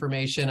lot of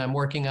information. I'm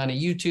working on a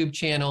YouTube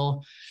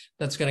channel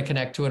that's going to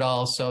connect to it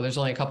all. So there's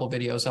only a couple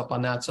videos up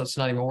on that, so it's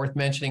not even worth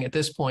mentioning at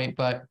this point.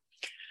 But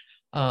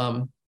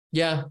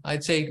yeah,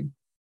 I'd say,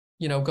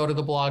 go to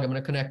the blog. I'm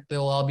going to connect.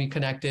 They'll all be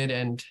connected,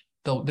 and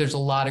there's a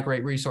lot of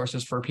great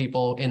resources for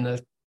people in the,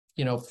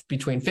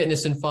 between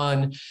fitness and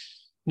fun,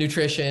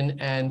 nutrition,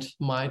 and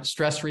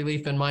stress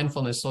relief and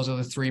mindfulness. Those are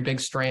the three big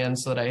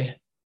strands that I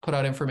put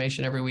out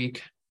information every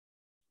week.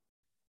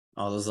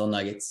 All those little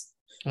nuggets.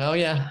 Oh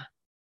yeah,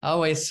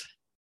 always.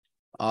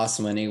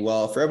 Awesome, Wendy.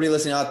 Well, for everybody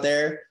listening out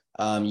there,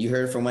 you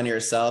heard from Wendy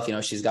herself.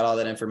 She's got all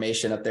that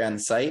information up there on the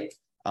site.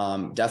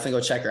 Definitely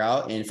go check her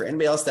out. And for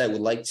anybody else that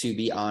would like to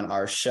be on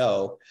our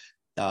show,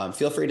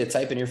 feel free to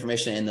type in your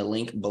information in the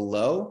link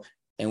below,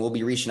 and we'll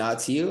be reaching out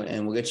to you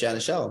and we'll get you on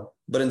the show.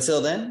 But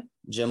until then,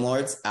 Gym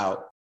Lords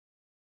out.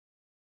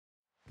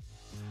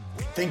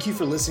 Thank you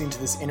for listening to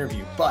this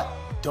interview, but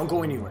don't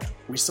go anywhere.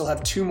 We still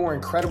have 2 more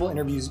incredible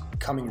interviews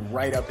coming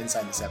right up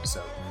inside this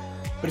episode.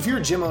 But if you're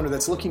a gym owner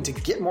that's looking to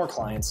get more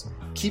clients,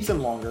 keep them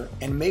longer,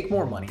 and make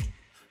more money,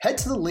 head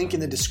to the link in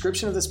the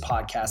description of this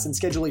podcast and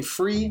schedule a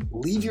free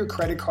leave your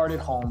credit card at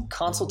home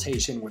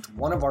consultation with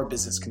one of our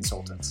business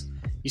consultants.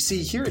 You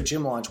see, here at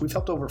Gym Launch, we've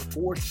helped over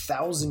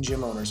 4,000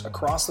 gym owners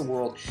across the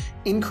world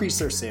increase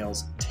their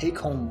sales, take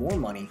home more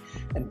money,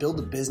 and build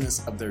the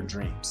business of their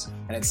dreams.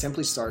 And it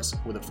simply starts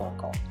with a phone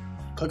call.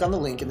 Click on the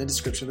link in the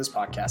description of this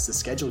podcast to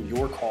schedule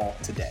your call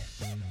today.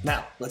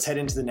 Now, let's head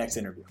into the next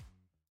interview.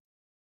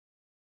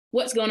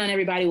 What's going on,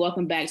 everybody?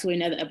 Welcome back to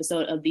another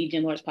episode of the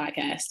Gym Lords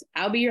Podcast.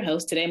 I'll be your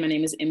host today. My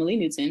name is Emily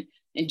Newton,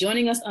 and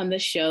joining us on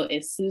this show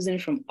is Susan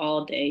from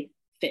All Day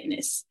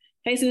Fitness.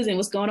 Hey, Susan,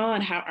 what's going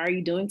on? How are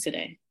you doing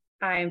today?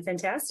 I'm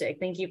fantastic.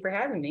 Thank you for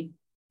having me.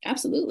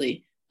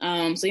 Absolutely.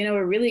 So,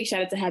 we're really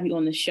excited to have you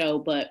on the show,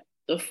 but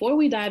before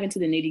we dive into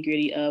the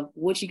nitty-gritty of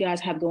what you guys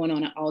have going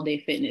on at All Day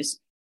Fitness,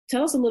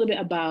 tell us a little bit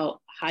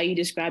about how you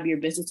describe your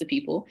business to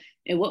people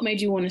and what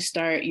made you want to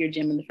start your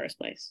gym in the first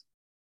place.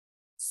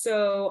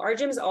 So our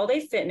gym is All Day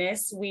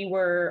Fitness. We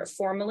were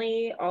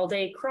formerly All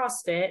Day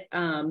CrossFit,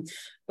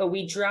 but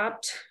we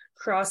dropped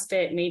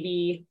CrossFit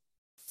maybe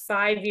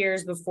 5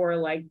 years before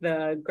like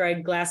the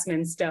Greg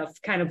Glassman stuff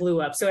kind of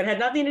blew up. So it had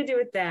nothing to do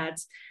with that.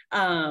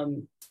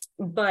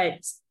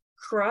 But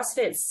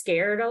CrossFit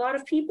scared a lot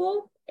of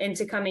people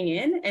into coming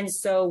in. And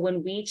so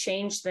when we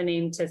changed the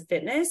name to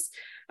fitness,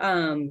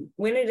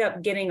 we ended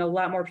up getting a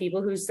lot more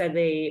people who said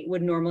they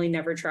would normally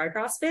never try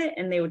CrossFit,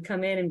 and they would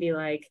come in and be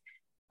like,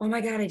 oh my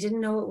God, I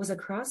didn't know it was a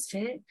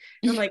CrossFit.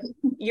 And I'm like,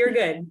 you're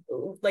good.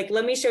 Like,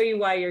 let me show you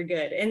why you're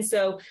good. And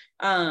so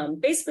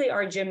basically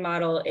our gym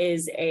model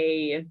is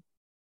a,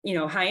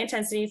 high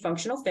intensity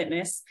functional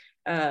fitness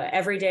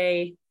every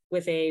day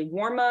with a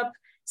warm up,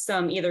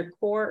 some either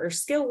core or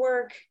skill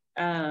work,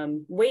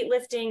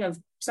 weightlifting of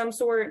some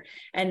sort,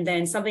 and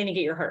then something to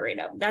get your heart rate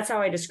up. That's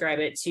how I describe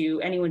it to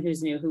anyone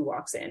who's new who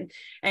walks in.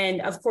 And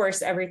of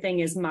course, everything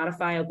is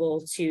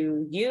modifiable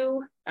to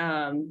you,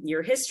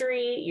 your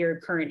history, your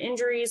current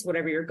injuries,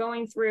 whatever you're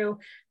going through.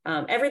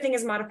 Everything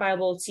is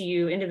modifiable to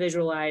you,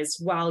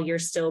 individualized, while you're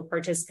still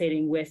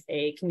participating with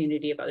a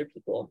community of other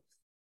people.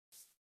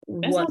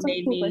 What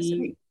made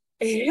me,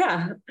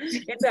 yeah,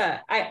 it's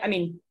I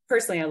mean,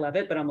 personally, I love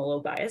it, but I'm a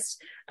little biased.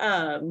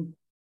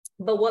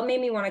 But what made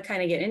me want to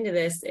kind of get into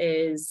this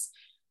is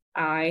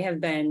I have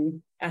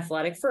been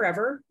athletic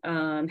forever,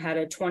 had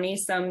a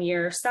 20-some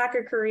year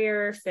soccer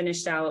career,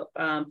 finished out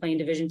playing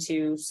Division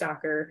II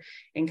soccer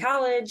in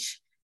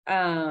college.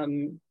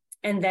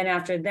 And then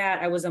after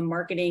that, I was a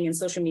marketing and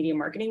social media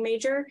marketing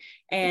major,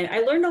 and I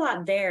learned a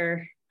lot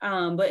there.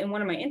 But in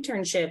one of my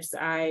internships,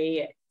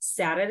 I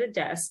sat at a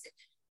desk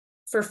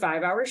for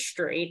 5 hours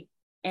straight,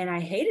 and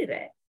I hated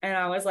it. And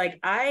I was like,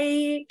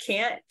 I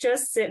can't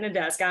just sit in a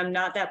desk. I'm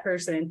not that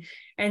person.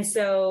 And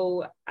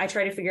so I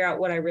tried to figure out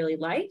what I really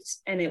liked,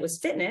 and it was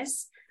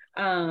fitness.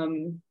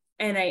 And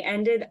I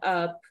ended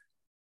up,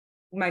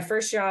 my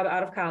first job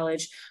out of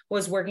college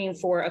was working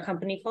for a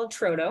company called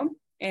Troto.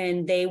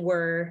 And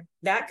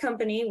that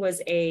company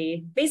was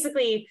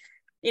basically,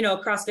 a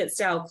CrossFit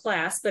style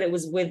class, but it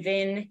was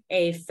within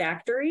a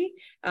factory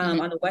on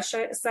the west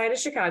side of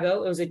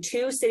Chicago. It was a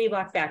 2-city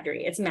block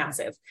factory. It's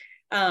massive.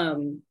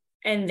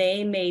 And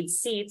they made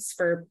seats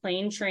for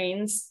plane,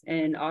 trains,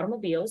 and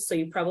automobiles. So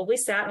you probably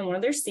sat on one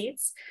of their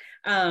seats.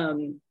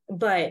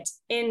 But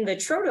in the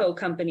Troto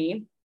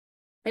company,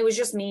 it was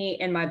just me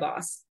and my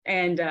boss,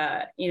 and,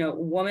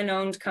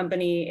 woman-owned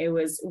company. It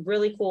was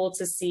really cool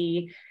to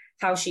see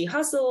how she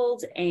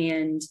hustled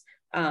and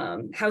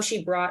how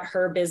she brought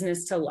her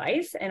business to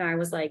life. And I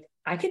was like,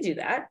 I could do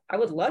that. I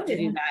would love to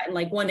do that. And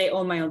like one day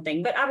own my own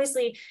thing, but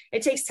obviously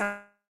it takes time.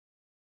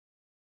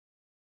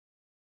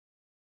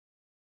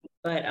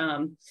 But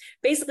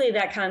basically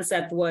that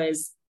concept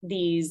was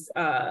these,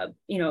 the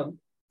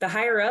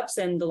higher ups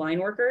and the line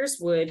workers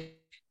would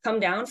come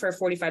down for a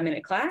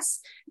 45-minute class.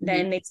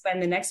 Then they'd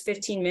spend the next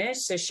 15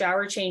 minutes to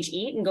shower, change,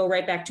 eat, and go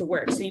right back to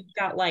work. So you've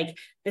got like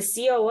the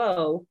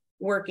COO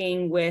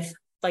working with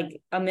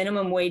like a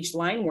minimum wage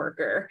line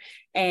worker,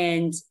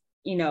 and,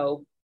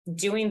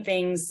 doing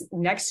things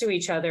next to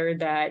each other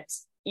that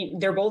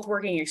they're both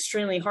working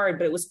extremely hard,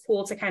 but it was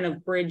cool to kind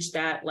of bridge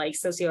that like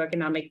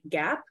socioeconomic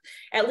gap,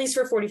 at least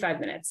for 45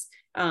 minutes.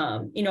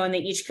 And they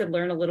each could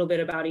learn a little bit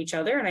about each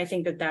other. And I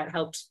think that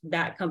helped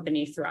that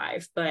company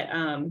thrive. But,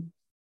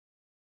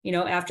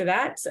 after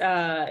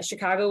that,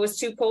 Chicago was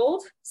too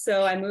cold.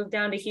 So I moved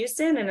down to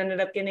Houston and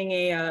ended up getting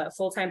a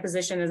full-time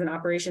position as an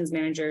operations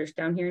manager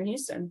down here in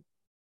Houston.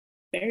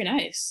 Very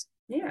nice.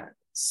 Yeah.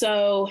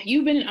 So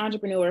you've been an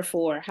entrepreneur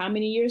for how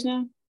many years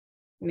now?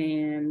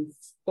 Man,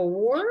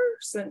 4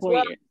 years.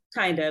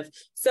 Kind of.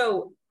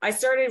 So I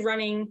started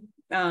running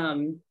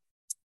All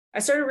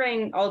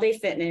Day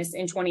Fitness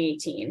in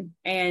 2018,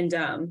 and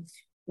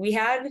we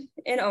had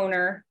an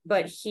owner,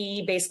 but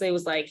he basically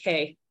was like,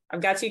 hey,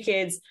 I've got 2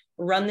 kids,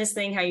 run this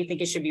thing how you think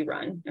it should be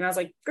run. And I was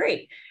like,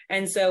 great.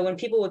 And so when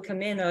people would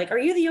come in, they're like, are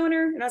you the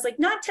owner? And I was like,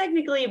 not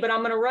technically, but I'm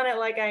going to run it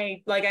like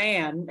I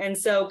am. And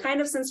so kind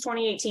of since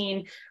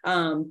 2018,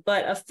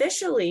 but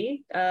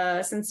officially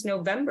since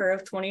November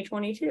of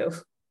 2022.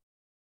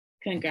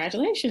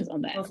 Congratulations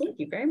on that. Well, thank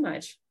you very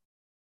much.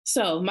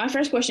 So my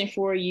first question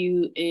for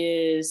you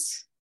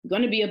is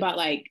going to be about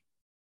like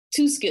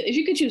 2 skills. If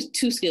you could choose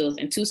 2 skills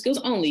and 2 skills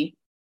only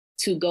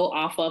to go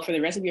off of for the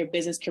rest of your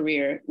business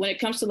career, when it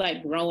comes to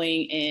like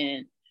growing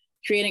and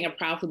creating a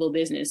profitable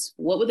business,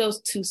 what would those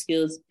 2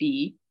 skills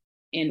be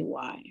and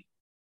why?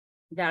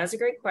 That is a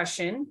great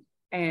question.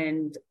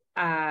 And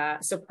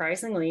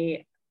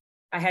surprisingly,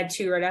 I had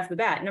 2 right off the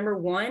bat. Number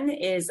 1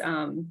 is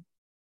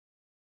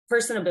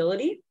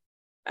personability.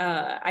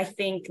 I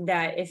think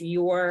that if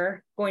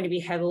you're going to be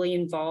heavily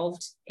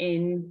involved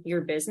in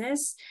your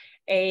business,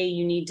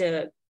 you need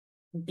to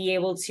be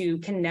able to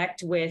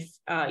connect with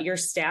your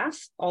staff,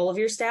 all of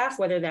your staff,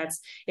 whether that's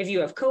if you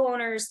have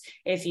co-owners,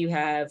 if you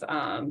have,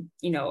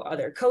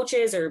 other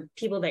coaches or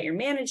people that you're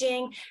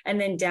managing, and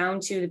then down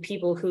to the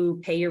people who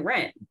pay your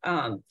rent.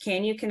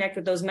 Can you connect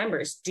with those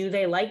members? Do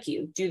they like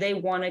you? Do they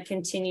want to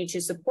continue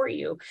to support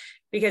you?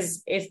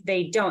 Because if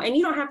they don't, and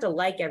you don't have to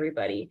like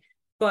everybody,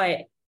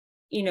 but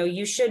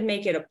you should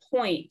make it a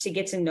point to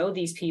get to know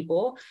these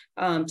people,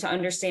 to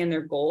understand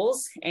their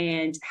goals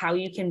and how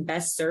you can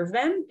best serve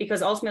them.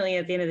 Because ultimately,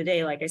 at the end of the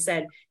day, like I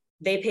said,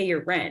 they pay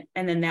your rent,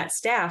 and then that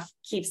staff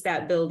keeps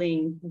that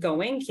building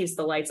going, keeps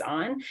the lights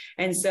on.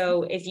 And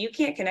so if you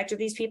can't connect with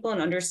these people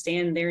and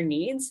understand their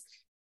needs,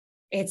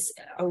 it's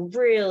a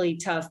really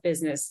tough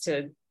business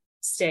to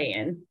stay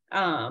in.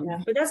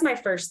 But that's my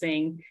first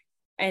thing.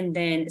 And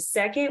then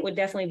second would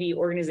definitely be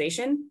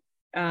organization.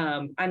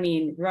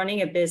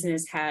 Running a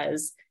business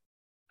has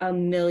a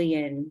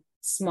million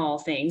small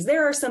things.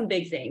 There are some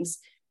big things,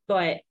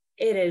 but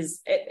it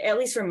is, at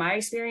least from my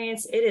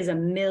experience, it is a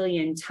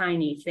million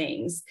tiny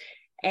things.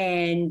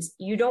 And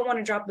you don't want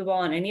to drop the ball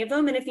on any of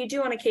them. And if you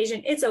do on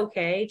occasion, it's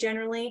okay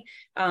generally.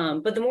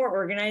 But the more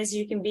organized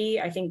you can be,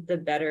 I think the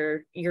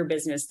better your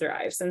business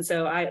thrives. And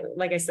so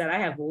like I said, I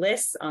have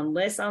lists on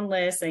lists on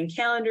lists and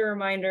calendar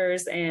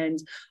reminders and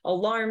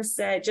alarms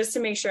set just to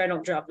make sure I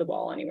don't drop the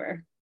ball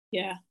anywhere.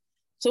 Yeah.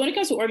 So when it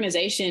comes to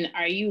organization,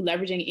 are you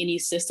leveraging any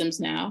systems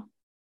now?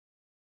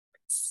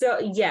 So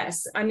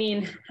yes, I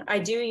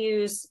do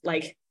use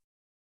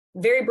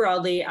very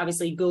broadly,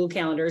 obviously Google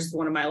Calendar is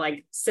one of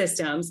my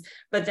systems,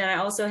 but then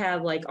I also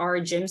have our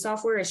gym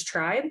software is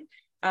Tribe.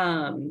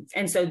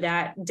 And so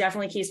that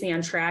definitely keeps me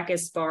on track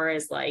as far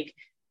as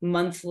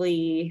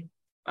monthly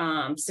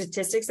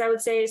statistics, I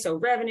would say. So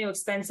revenue,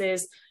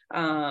 expenses,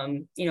 how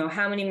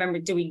many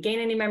members, do we gain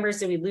any members?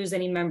 Do we lose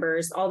any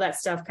members? All that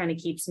stuff kind of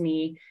keeps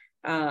me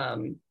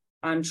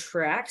on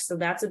track. So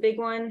that's a big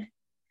one.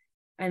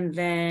 And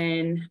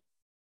then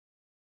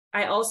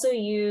I also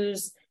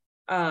use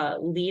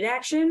lead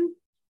action,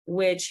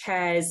 which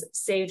has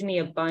saved me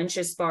a bunch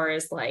as far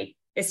as like,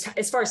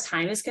 as far as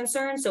time is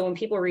concerned. So when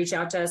people reach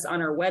out to us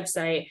on our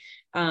website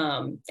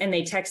and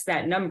they text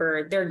that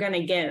number, they're going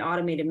to get an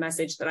automated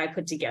message that I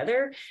put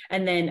together.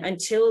 And then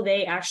until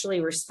they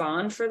actually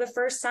respond for the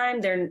first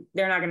time, they're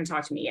not going to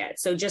talk to me yet.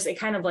 So just, it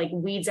kind of like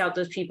weeds out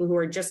those people who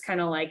are just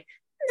kind of like,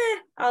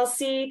 I'll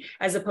see,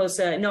 as opposed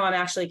to, no, I'm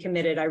actually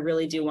committed. I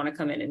really do want to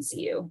come in and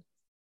see you.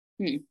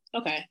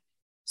 Okay.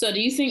 So do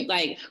you think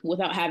like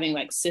without having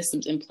like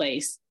systems in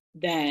place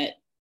that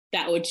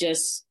would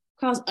just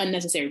cause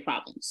unnecessary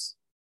problems?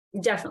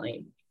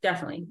 Definitely.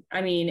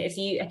 I mean, if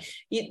you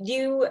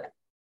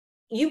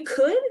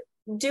could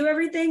do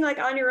everything like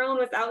on your own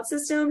without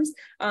systems,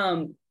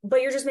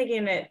 but you're just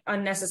making it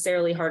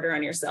unnecessarily harder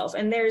on yourself.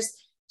 And there's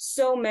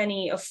so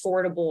many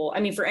affordable, I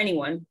mean, for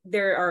anyone,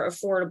 there are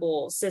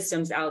affordable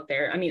systems out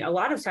there. I mean, a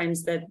lot of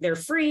times that they're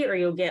free, or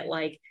you'll get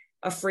like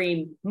a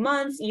free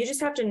month. You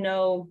just have to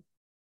know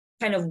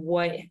kind of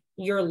what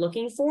you're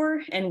looking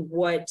for and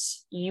what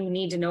you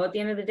need to know at the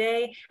end of the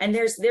day. And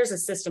there's a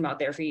system out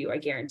there for you. I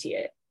guarantee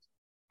it.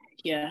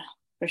 Yeah,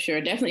 for sure.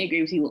 Definitely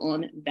agree with you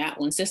on that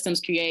one. Systems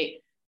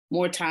create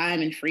more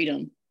time and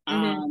freedom,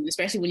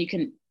 especially when you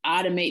can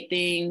automate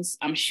things.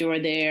 I'm sure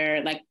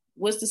they're like,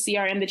 what's the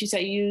CRM that you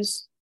said you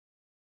use?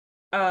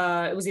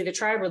 It was either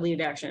Tribe or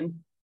Lead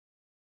Action.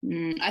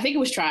 I think it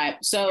was Tribe.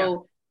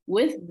 So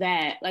with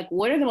that, like,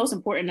 what are the most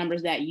important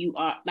numbers that you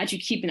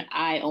keep an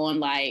eye on,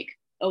 like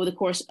over the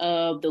course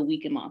of the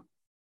week and month?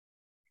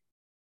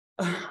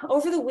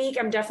 Over the week,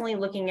 I'm definitely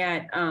looking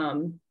at,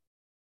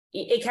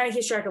 it kind of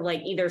keeps track of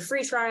like either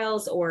free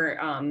trials or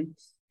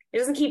it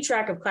doesn't keep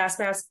track of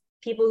ClassPass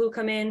people who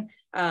come in,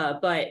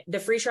 but the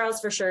free trials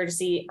for sure to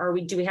see,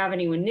 do we have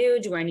anyone new?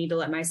 Do I need to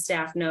let my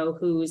staff know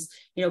who's,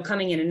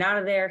 coming in and out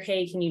of there?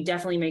 Hey, can you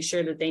definitely make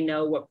sure that they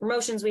know what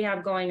promotions we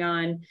have going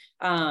on,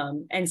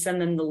 and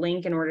send them the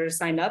link in order to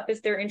sign up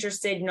if they're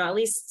interested, at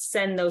least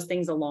send those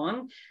things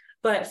along.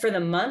 But for the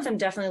month, I'm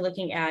definitely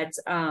looking at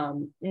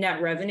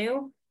net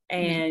revenue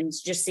and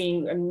just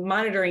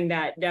monitoring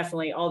that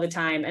definitely all the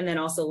time. And then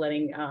also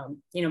letting,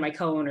 my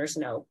co-owners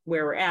know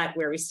where we're at,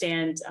 where we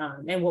stand,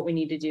 and what we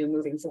need to do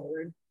moving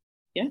forward.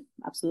 Yeah,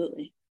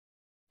 absolutely.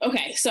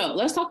 Okay. So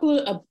let's talk a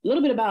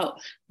little bit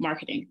about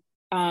marketing.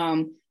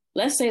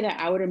 Let's say that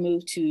I were to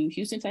move to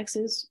Houston,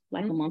 Texas,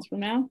 like a month from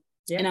now,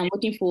 and I'm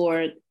looking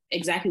for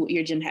exactly what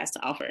your gym has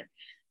to offer.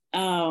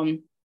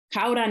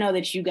 How would I know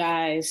that you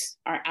guys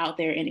are out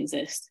there and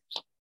exist?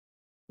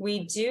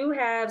 We do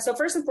have, so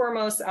first and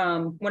foremost,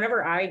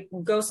 whenever I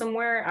go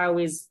somewhere, I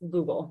always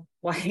Google,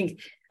 like,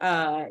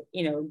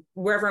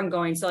 wherever I'm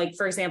going. So like,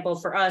 for example,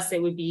 for us,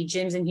 it would be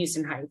gyms in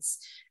Houston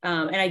Heights.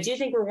 And I do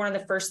think we're one of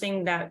the first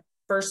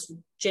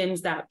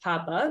gyms that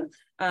pop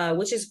up,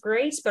 which is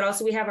great. But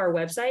also we have our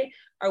website.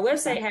 Our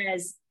website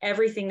has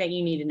everything that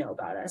you need to know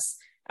about us,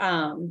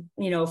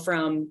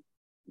 from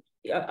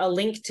a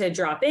link to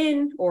drop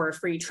in or a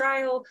free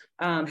trial,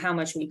 how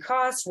much we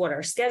cost, what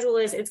our schedule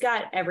is. It's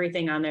got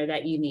everything on there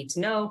that you need to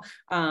know,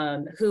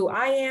 who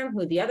I am,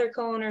 who the other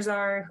co-owners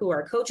are, who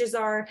our coaches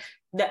are.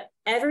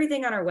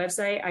 Everything on our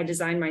website I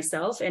designed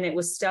myself, and it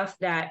was stuff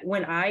that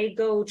when I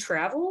go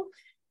travel,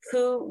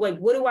 what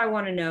do I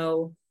want to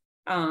know?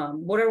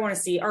 What do I want to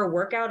see? Our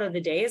workout of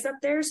the day is up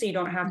there, so you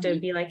don't have to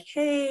be like,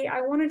 hey,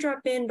 I want to drop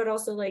in, but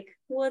also like,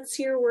 what's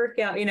your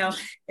workout?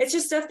 It's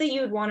just stuff that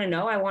you would want to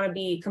know. I want to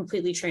be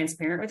completely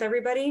transparent with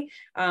everybody.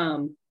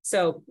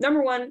 So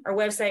number one, our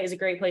website is a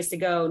great place to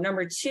go.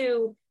 Number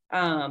two,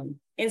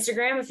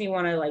 Instagram, if you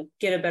want to like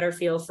get a better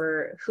feel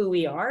for who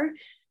we are.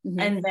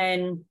 And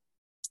then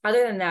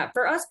other than that,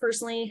 for us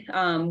personally,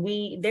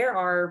 there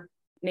are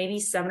maybe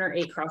 7 or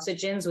 8 CrossFit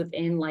gyms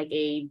within like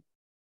a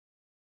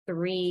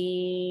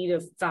 3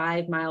 to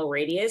 5 mile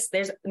radius.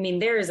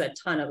 There is a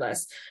ton of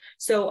us.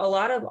 So a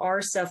lot of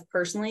our stuff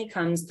personally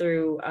comes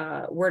through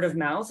word of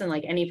mouth and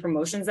like any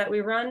promotions that we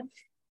run.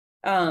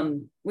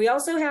 We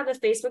also have a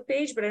Facebook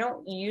page, but I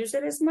don't use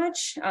it as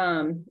much.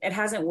 It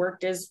hasn't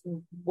worked as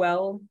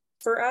well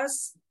for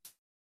us.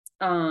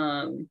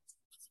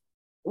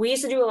 We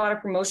used to do a lot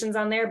of promotions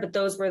on there, but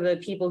those were the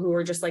people who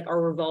were just like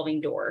our revolving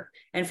door.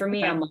 And for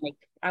me, I'm like,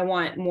 I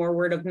want more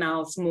word of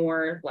mouth,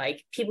 more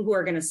like people who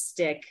are going to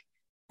stick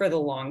for the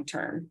long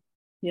term.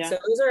 Yeah. So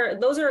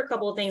those are a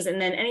couple of things.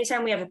 And then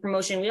anytime we have a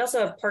promotion, we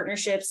also have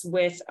partnerships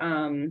with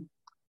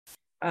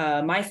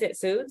MyFit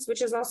Foods,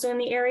 which is also in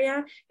the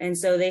area. And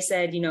so they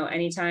said,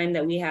 anytime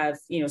that we have,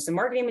 some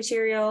marketing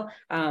material,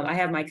 I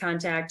have my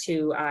contact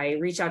who I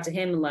reach out to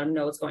him and let him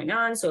know what's going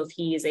on. So if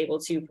he is able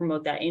to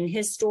promote that in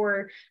his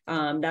store,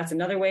 that's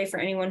another way for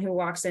anyone who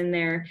walks in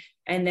there.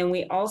 And then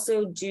we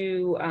also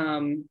do,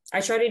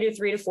 I try to do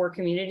 3 to 4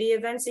 community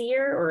events a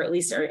year, or at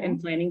least am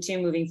planning to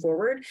moving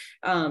forward.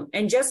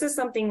 And just as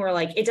something where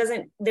like,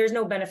 there's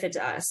no benefit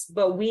to us,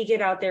 but we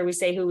get out there, we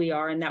say who we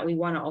are and that we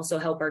want to also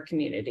help our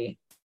community.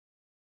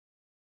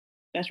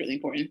 That's really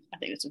important. I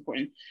think it's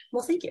important.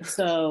 Well, thank you.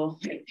 So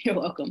you're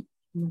welcome.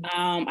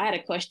 I had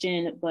a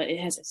question, but it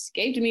has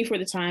escaped me for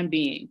the time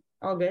being.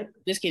 All good.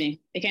 Just kidding.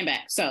 It came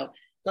back. So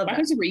Love my that.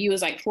 question for you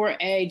is like for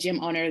a gym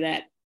owner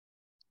that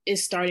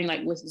is starting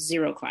like with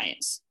 0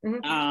 clients.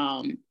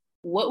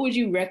 What would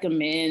you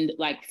recommend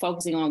like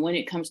focusing on when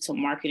it comes to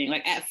marketing?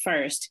 Like at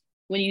first,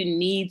 when you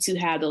need to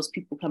have those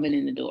people coming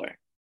in the door?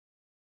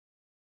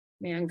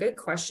 Man, good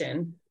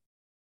question.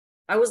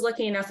 I was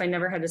lucky enough I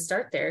never had to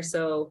start there,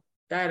 so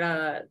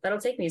that'll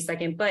take me a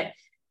second. But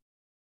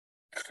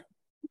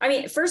I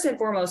mean, first and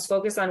foremost,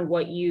 focus on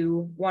what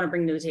you want to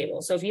bring to the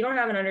table. So if you don't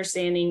have an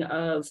understanding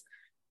of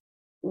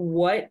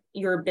what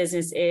your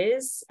business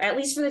is, at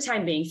least for the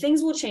time being,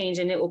 things will change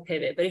and it will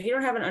pivot. But if you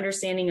don't have an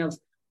understanding of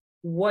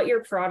what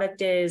your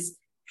product is,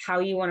 how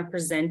you want to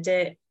present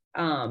it,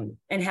 and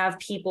have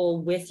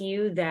people with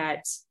you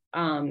that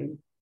can,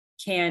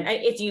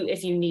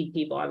 if you need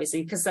people,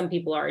 obviously, because some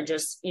people are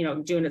just,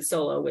 doing it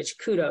solo, which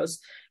kudos,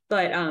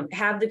 but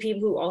have the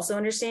people who also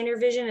understand your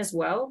vision as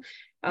well.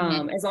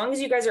 As long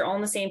as you guys are all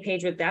on the same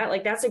page with that,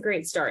 like that's a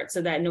great start,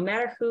 so that no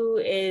matter who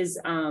is,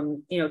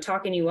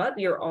 talking you up,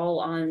 you're all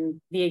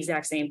on the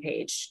exact same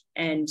page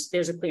and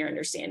there's a clear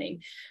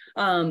understanding.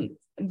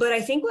 But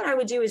I think what I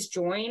would do is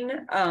join,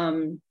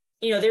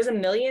 there's a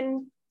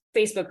million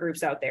Facebook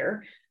groups out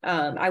there.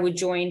 I would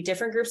join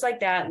different groups like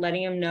that,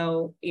 letting them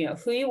know,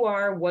 who you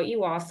are, what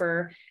you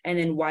offer, and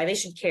then why they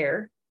should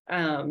care.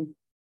 And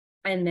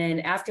then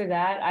after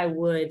that, I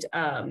would,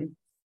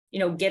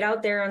 get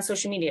out there on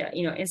social media.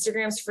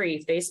 Instagram's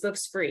free,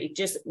 Facebook's free.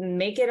 Just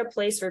make it a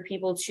place for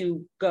people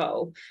to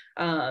go.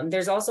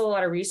 There's also a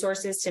lot of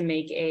resources to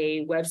make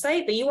a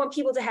website, but you want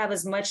people to have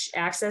as much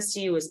access to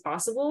you as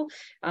possible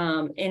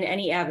in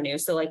any avenue.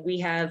 So like we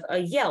have a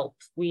Yelp,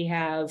 we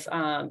have,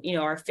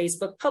 our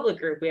Facebook public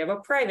group, we have a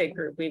private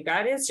group, we've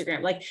got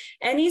Instagram, like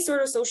any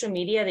sort of social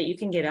media that you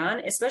can get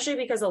on, especially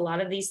because a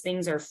lot of these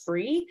things are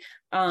free.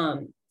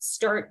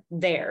 Start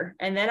there.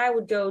 And then I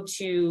would go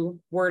to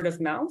word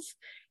of mouth.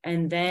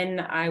 And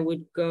then I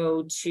would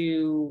go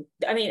to,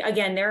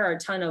 again, there are a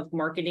ton of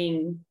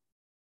marketing,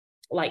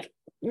 like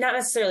not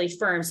necessarily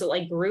firms, so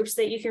like groups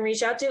that you can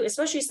reach out to,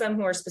 especially some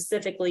who are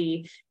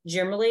specifically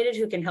gym related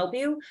who can help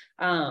you.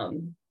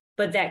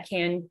 But that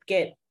can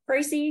get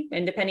pricey.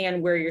 And depending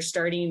on where you're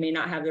starting, you may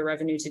not have the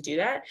revenue to do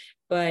that.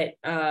 But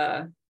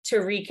to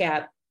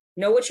recap,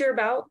 know what you're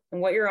about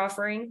and what you're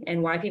offering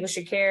and why people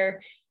should care.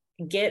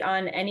 Get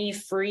on any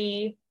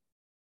free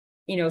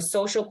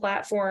social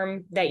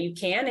platform that you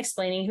can,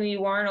 explaining who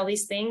you are and all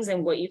these things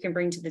and what you can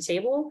bring to the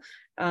table.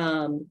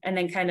 And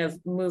then kind of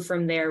move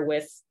from there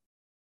with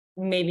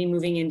maybe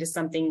moving into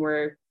something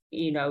where,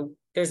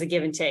 there's a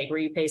give and take where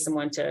you pay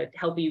someone to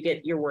help you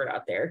get your word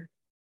out there.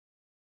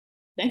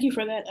 Thank you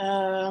for that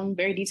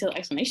very detailed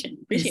explanation.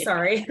 Appreciate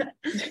Sorry.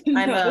 it.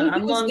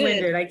 I'm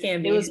long-winded. I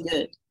can be. It was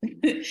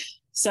good.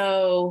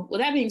 So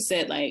with that being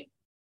said, like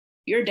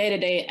your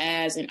day-to-day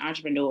as an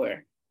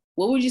entrepreneur,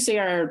 what would you say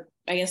are,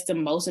 I guess, the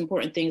most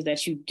important things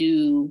that you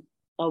do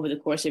over the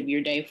course of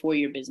your day for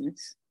your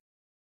business?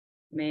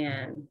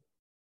 Man,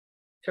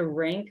 to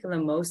rank the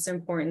most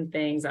important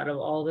things out of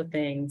all the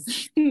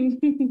things.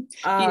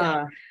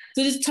 So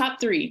just top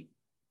three.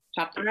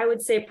 I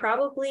would say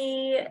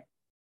probably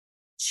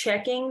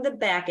checking the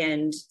back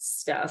end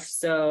stuff.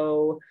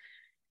 So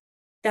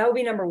that would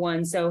be number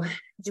one. So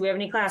do we have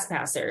any class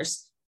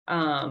passers?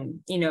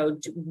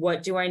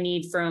 What do I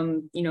need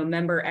from,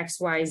 member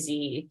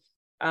XYZ?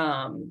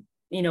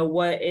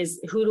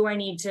 Who do I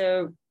need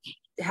to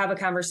have a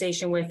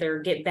conversation with or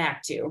get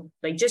back to?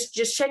 Like just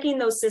checking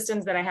those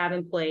systems that I have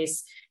in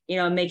place,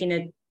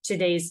 making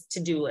today's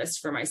to-do list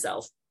for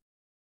myself.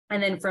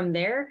 And then from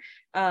there,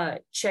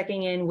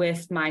 checking in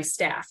with my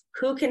staff.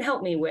 Who can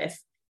help me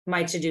with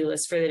my to-do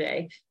list for the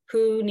day?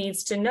 Who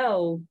needs to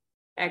know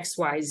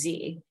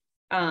XYZ?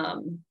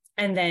 And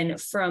then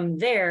from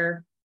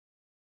there,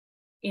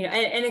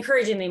 and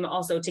encouraging them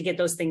also to get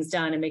those things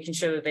done and making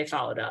sure that they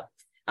followed up.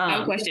 I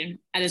have a question.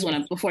 I just want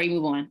to, before you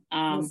move on,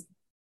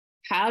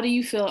 how do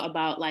you feel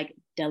about like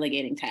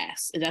delegating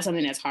tasks? Is that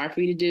something that's hard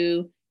for you to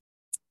do?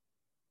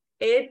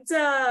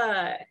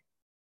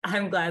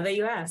 I'm glad that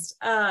you asked.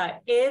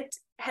 It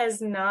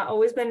has not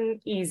always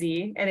been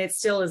easy, and it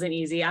still isn't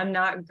easy. I'm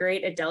not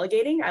great at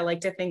delegating. I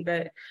like to think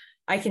that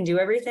I can do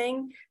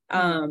everything.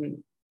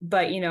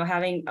 But,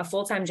 having a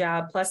full-time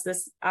job plus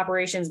this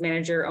operations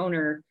manager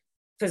owner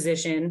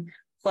position,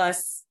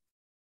 plus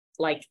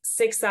like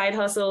 6 side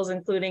hustles,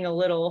 including a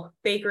little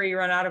bakery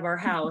run out of our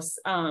house,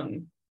 I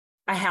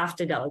have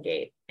to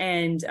delegate.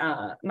 And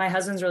my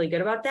husband's really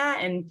good about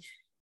that. And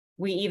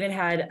we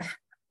even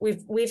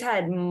we've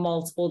had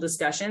multiple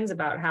discussions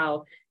about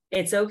how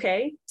it's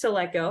okay to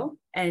let go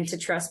and to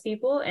trust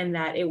people and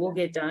that it will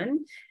get done.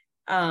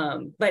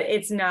 But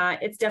it's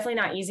definitely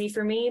not easy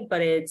for me,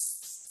 but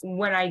it's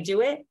when I do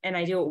it and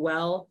I do it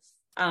well,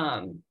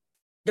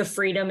 the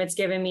freedom it's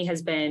given me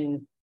has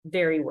been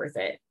very worth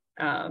it.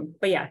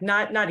 But yeah,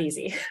 not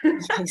easy.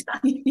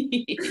 Not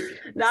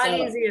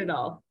easy at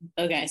all.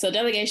 Okay. So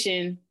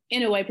delegation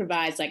in a way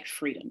provides like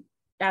freedom.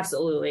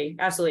 Absolutely.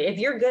 If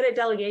you're good at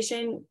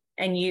delegation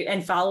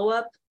and follow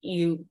up,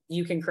 you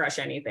can crush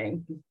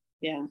anything.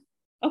 Yeah.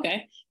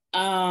 Okay.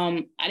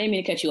 I didn't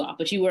mean to cut you off,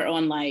 but you were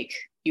on like,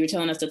 you were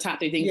telling us the top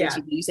 3 things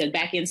that you said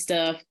back end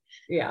stuff.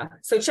 Yeah.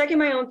 So checking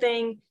my own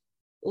thing,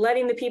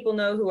 letting the people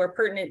know who are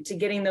pertinent to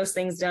getting those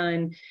things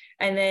done.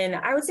 And then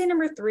I would say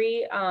number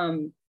 3,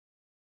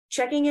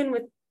 checking in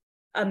with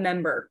a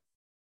member,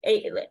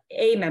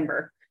 a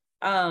member.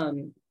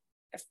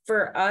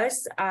 For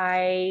us,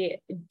 I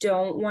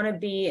don't want to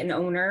be an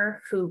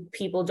owner who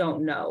people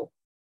don't know.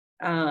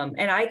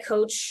 And I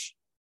coach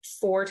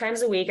 4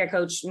 times a week. I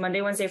coach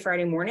Monday, Wednesday,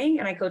 Friday morning,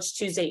 and I coach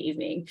Tuesday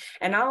evening.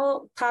 And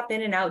I'll pop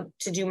in and out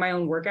to do my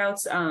own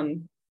workouts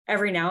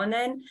every now and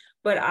then.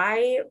 But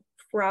I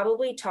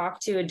probably talk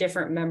to a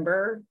different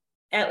member,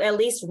 at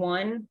least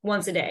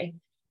once a day.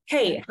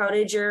 Hey, how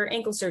did your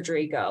ankle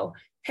surgery go?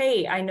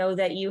 Hey, I know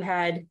that you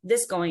had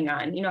this going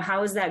on.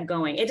 How is that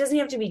going? It doesn't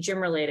have to be gym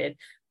related,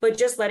 but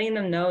just letting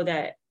them know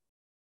that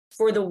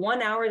for the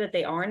 1 hour that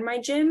they are in my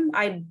gym,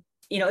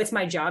 it's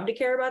my job to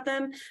care about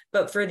them.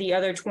 But for the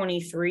other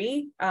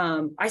 23,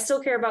 I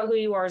still care about who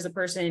you are as a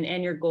person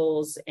and your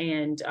goals.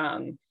 And,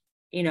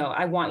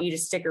 I want you to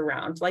stick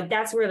around. Like,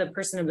 that's where the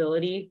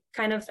personability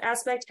kind of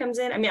aspect comes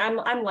in. I mean,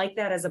 I'm like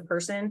that as a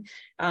person,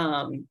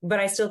 but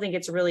I still think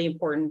it's really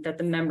important that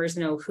the members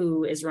know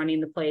who is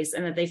running the place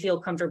and that they feel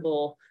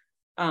comfortable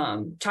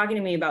talking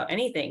to me about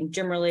anything,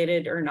 gym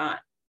related or not.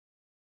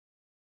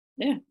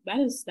 Yeah, that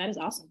is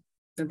awesome.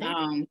 Okay.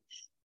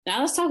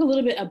 Now let's talk a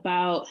little bit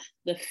about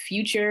the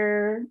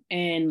future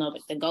and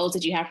the goals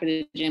that you have for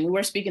the gym. We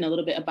were speaking a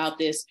little bit about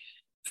this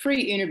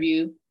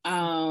pre-interview,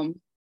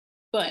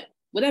 but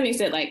with that being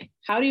said, like,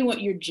 how do you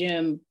want your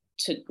gym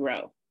to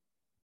grow?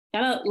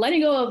 Kind of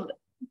letting go of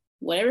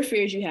whatever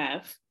fears you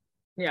have.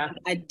 Yeah.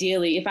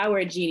 Ideally, if I were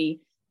a genie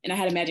and I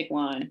had a magic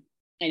wand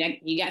and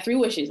you got 3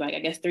 wishes, like, I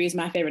guess 3 is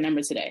my favorite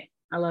number today.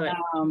 I love it.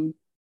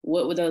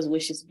 What would those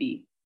wishes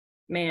be?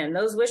 Man,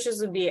 those wishes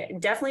would be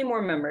definitely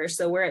more members.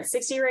 So we're at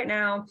 60 right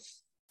now.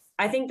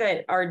 I think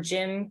that our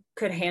gym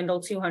could handle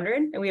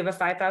 200, and we have a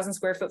 5,000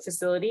 square foot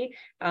facility.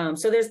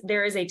 So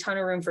there is a ton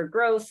of room for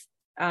growth.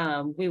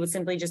 We would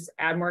simply just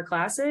add more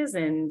classes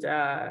and,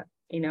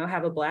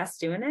 have a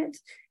blast doing it.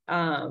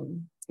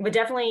 But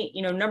definitely,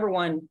 number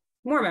 1,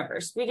 more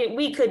members.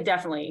 We could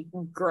definitely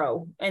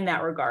grow in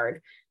that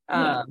regard.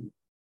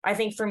 I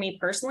think for me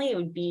personally, it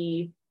would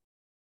be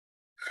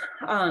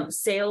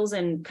sales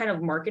and kind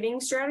of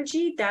marketing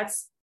strategy.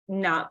 That's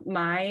not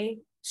my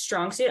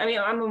strong suit. I mean,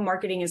 I'm a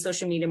marketing and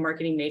social media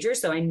marketing major,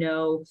 so I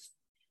know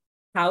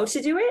how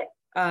to do it,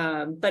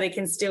 but it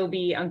can still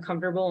be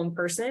uncomfortable in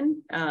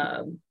person.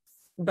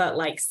 But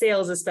like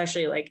sales,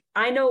 especially, like,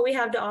 I know what we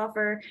have to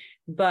offer,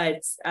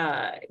 but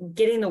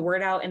getting the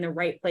word out in the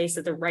right place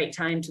at the right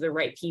time to the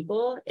right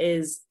people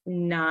is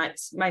not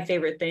my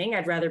favorite thing.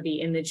 I'd rather be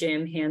in the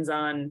gym,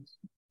 hands-on,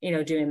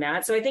 doing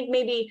that. So I think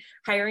maybe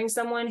hiring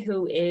someone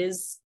who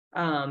is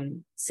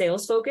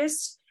sales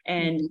focused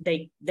and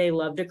they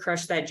love to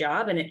crush that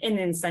job and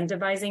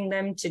incentivizing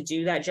them to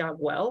do that job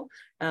well,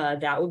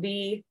 that would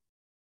be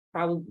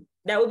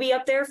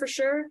up there for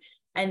sure.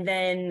 And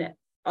then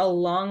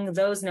along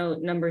those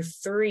notes, number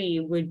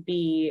 3 would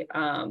be,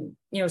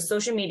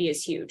 social media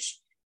is huge.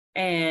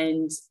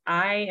 And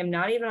I am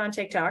not even on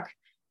TikTok,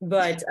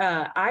 but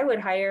I would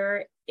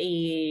hire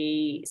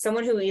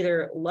someone who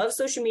either loves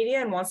social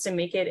media and wants to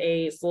make it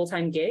a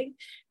full-time gig,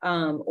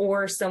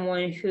 or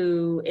someone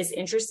who is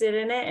interested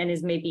in it and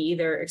is maybe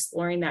either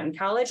exploring that in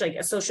college, like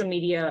a social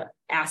media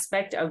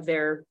aspect of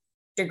their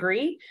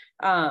degree,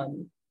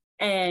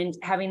 and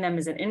having them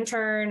as an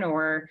intern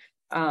or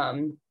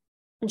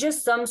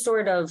just some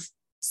sort of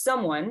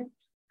someone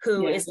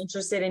who is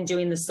interested in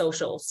doing the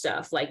social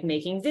stuff, like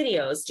making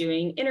videos,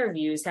 doing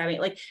interviews, having,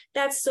 like,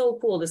 that's so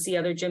cool to see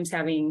other gyms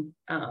having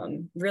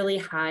really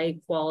high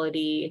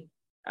quality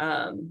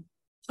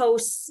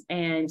posts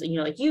and,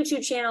 like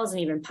YouTube channels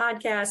and even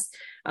podcasts.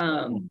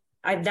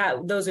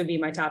 Those would be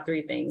my top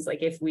 3 things. Like,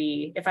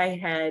 if I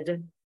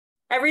had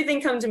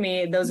everything come to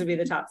me, those would be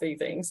the top 3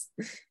 things.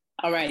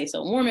 All righty.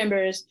 So more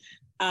members,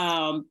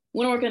 want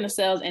to work on the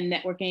sales and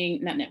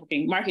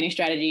marketing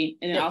strategy.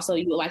 And then also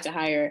you would like to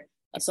hire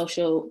a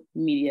social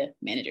media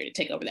manager to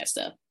take over that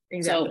stuff.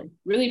 Exactly. So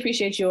really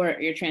appreciate your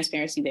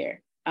transparency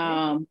there.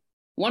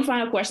 One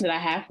final question that I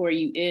have for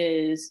you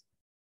is,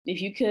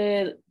 if you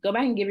could go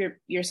back and give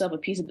yourself a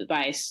piece of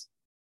advice,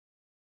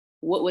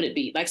 what would it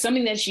be? Like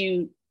something that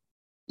you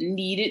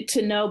needed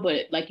to know,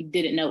 but like you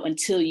didn't know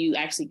until you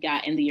actually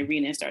got in the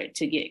arena and started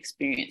to get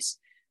experience.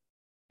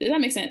 Does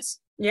that make sense?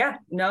 Yeah,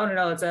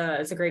 no.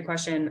 It's a great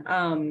question.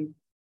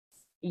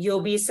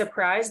 You'll be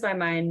surprised by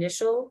my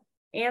initial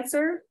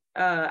answer.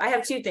 I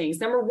have 2 things.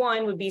 Number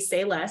 1 would be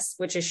say less,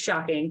 which is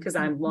shocking because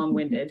I'm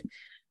long-winded.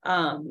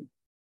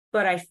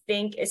 But I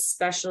think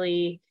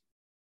especially,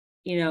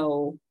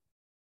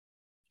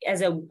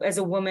 as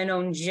a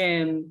woman-owned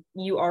gym,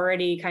 you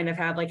already kind of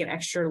have like an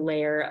extra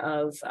layer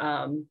of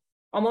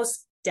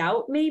almost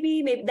doubt,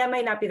 maybe that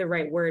might not be the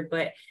right word,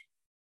 but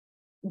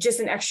just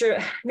an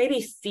extra,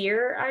 maybe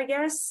fear, I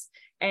guess.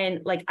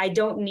 And like, I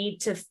don't need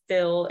to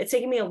fill, it's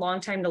taken me a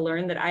long time to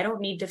learn that I don't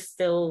need to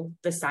fill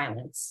the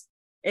silence.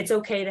 It's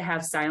okay to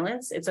have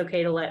silence. It's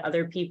okay to let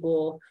other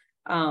people,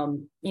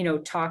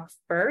 talk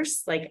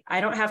first. Like,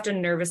 I don't have to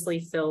nervously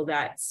fill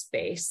that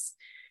space.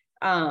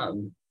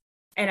 And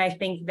I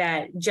think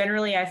that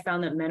generally I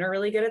found that men are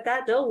really good at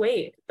that. They'll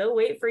wait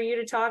for you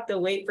to talk.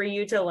 They'll wait for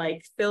you to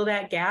like fill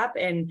that gap,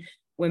 and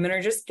women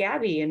are just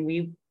gabby, and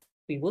we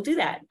will do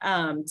that.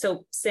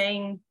 So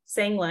saying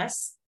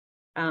less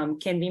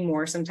can be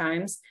more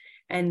sometimes.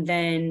 And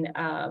then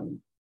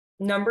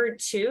number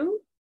two,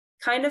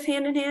 kind of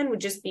hand in hand,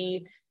 would just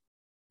be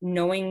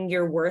knowing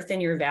your worth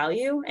and your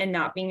value and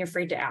not being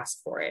afraid to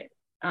ask for it.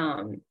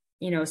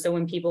 So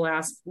when people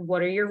ask,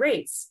 what are your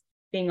rates?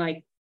 Being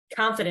like,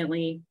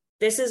 confidently,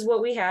 this is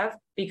what we have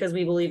because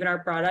we believe in our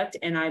product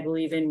and I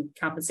believe in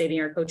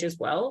compensating our coaches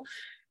well.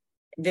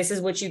 This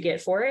is what you get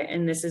for it,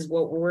 and this is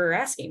what we're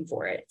asking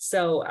for it.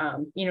 So,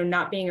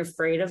 not being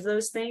afraid of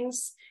those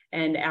things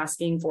and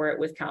asking for it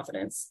with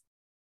confidence.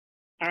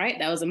 All right,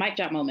 that was a mic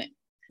drop moment.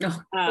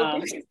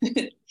 Oh,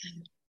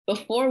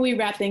 Before we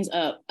wrap things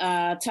up,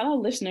 tell our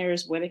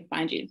listeners where they can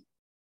find you.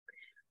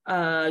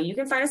 You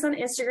can find us on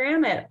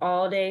Instagram at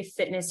All Day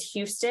Fitness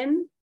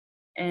Houston,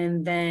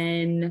 and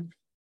then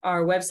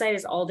our website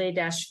is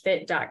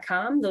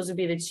allday-fit.com. Those would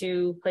be the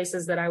two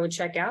places that I would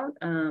check out.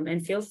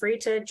 And feel free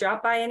to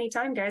drop by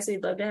anytime, guys.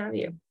 We'd love to have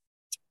you.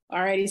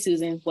 All righty,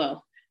 Susan.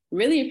 Well,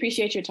 really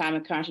appreciate your time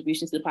and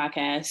contributions to the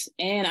podcast.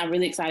 And I'm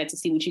really excited to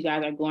see what you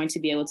guys are going to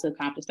be able to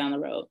accomplish down the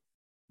road.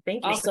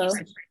 Thank you. Also,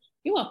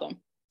 you're welcome.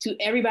 To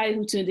everybody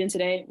who tuned in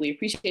today, we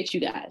appreciate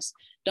you guys.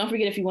 Don't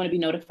forget, if you want to be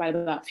notified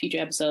about future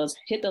episodes,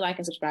 hit the like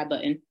and subscribe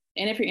button.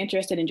 And if you're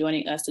interested in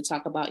joining us to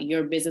talk about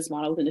your business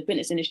model within the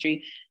fitness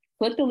industry,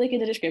 click the link in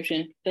the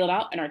description, fill it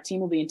out, and our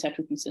team will be in touch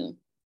with you soon.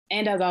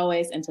 And as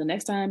always, until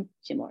next time,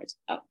 Gym Lords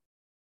out.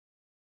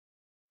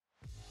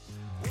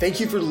 Thank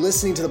you for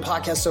listening to the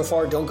podcast so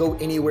far. Don't go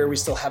anywhere. We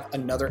still have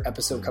another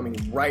episode coming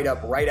right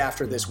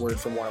after this word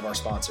from one of our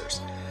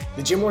sponsors.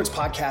 The Gym Lords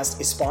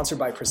podcast is sponsored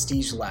by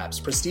Prestige Labs.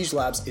 Prestige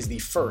Labs is the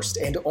first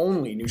and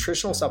only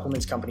nutritional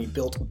supplements company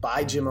built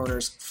by gym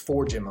owners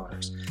for gym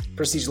owners.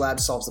 Prestige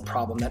Labs solves the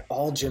problem that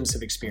all gyms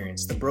have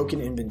experienced: the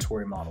broken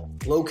inventory model,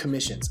 low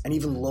commissions, and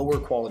even lower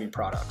quality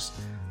products.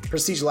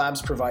 Prestige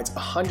Labs provides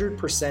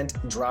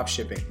 100% drop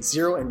shipping,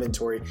 zero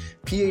inventory,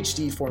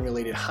 PhD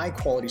formulated high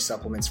quality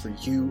supplements for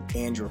you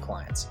and your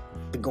clients.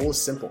 The goal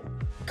is simple: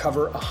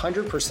 cover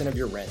 100% of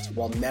your rent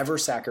while never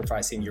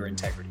sacrificing your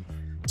integrity.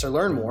 To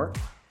learn more,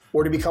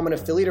 or to become an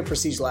affiliate of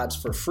Prestige Labs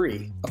for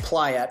free,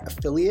 apply at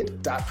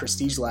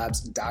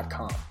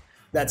affiliate.prestigelabs.com.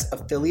 That's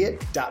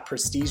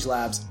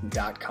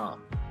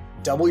affiliate.prestigelabs.com.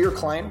 Double your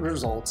client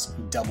results,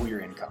 double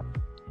your income.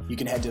 You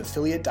can head to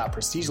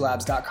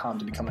affiliate.prestigelabs.com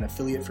to become an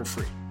affiliate for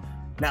free.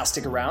 Now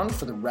stick around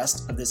for the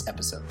rest of this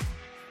episode.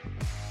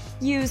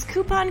 Use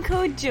coupon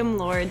code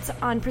GYMLORDS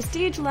on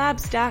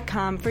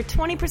prestigelabs.com for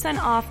 20%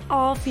 off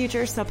all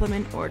future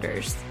supplement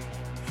orders.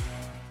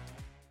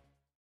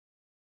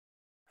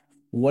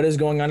 What is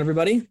going on,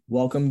 everybody?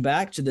 Welcome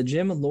back to the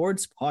Gym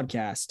Lords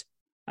podcast.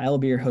 I will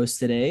be your host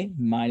today.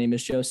 My name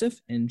is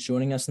Joseph, and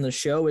joining us on the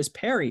show is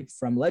Peri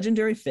from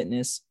Legendary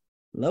Fitness,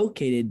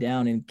 located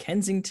down in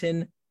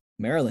Kensington,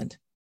 Maryland.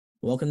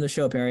 Welcome to the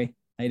show, Peri.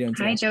 How you doing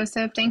today? Hi,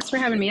 Joseph. Thanks for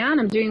having me on.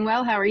 I'm doing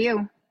well. How are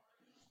you?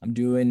 I'm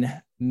doing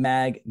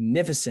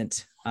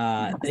magnificent.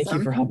 Thank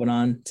you for hopping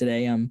on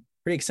today. I'm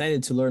pretty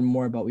excited to learn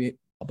more about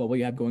what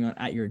you have going on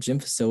at your gym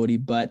facility.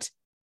 But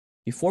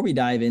before we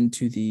dive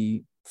into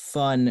the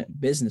fun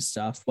business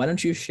stuff, why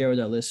don't you share with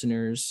our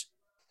listeners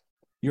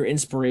your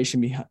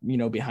inspiration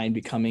behind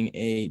becoming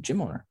a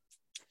gym owner?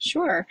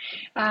 Sure.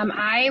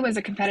 I was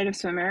a competitive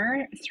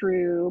swimmer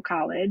through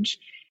college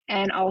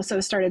and also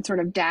started sort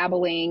of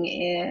dabbling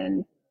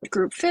in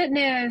group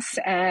fitness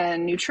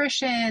and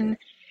nutrition.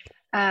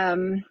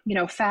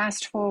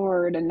 Fast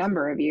forward a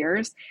number of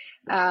years,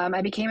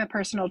 I became a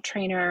personal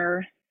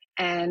trainer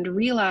and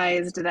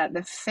realized that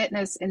the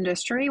fitness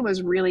industry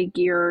was really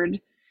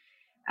geared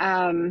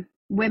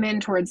women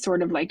towards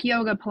sort of like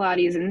yoga,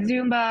 Pilates, and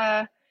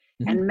Zumba,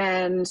 and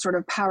men sort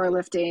of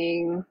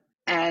powerlifting.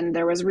 And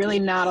there was really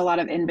not a lot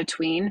of in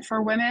between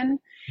for women.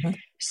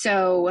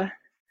 So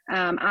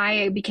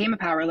I became a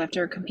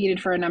powerlifter,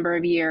 competed for a number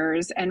of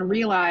years, and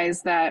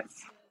realized that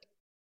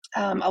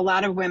a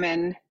lot of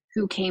women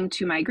who came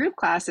to my group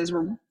classes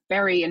were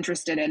very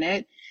interested in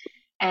it.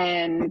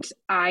 And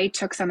I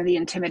took some of the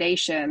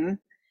intimidation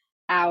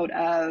out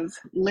of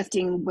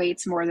lifting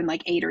weights more than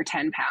like 8 or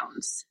 10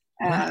 pounds.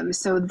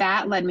 So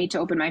that led me to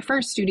open my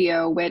first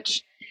studio,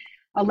 which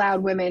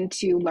allowed women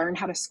to learn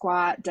how to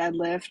squat,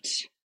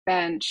 deadlift,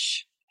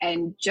 bench,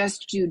 and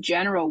just do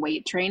general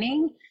weight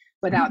training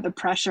without the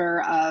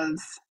pressure of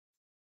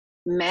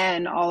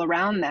men all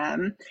around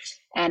them,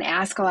 and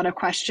ask a lot of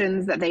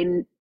questions that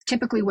they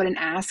typically wouldn't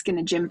ask in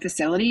a gym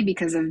facility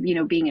because of,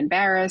 being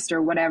embarrassed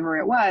or whatever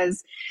it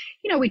was.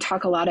 We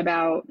talk a lot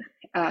about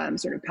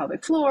sort of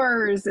pelvic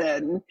floors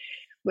and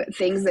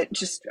things that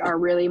just are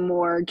really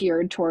more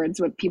geared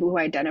towards what people who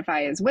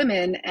identify as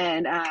women.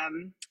 And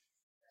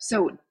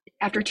So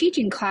after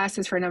teaching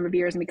classes for a number of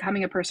years and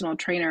becoming a personal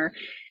trainer,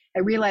 I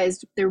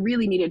realized there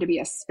really needed to be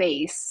a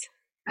space,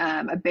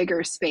 a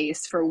bigger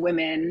space for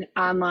women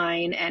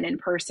online and in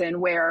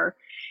person where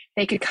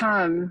they could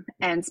come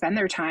and spend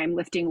their time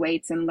lifting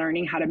weights and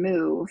learning how to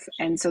move.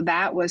 And so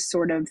that was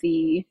sort of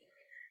the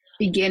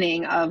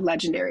beginning of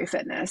Legendary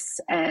Fitness.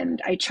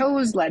 And I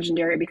chose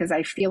Legendary because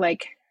I feel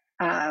like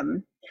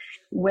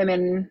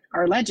women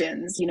are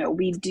legends. You know,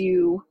 we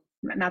do,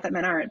 not that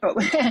men aren't, but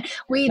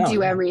we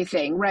do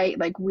everything, right?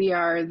 Like we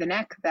are the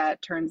neck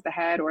that turns the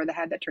head, or the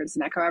head that turns the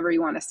neck, however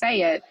you want to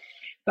say it.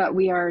 But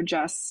we are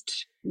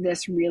just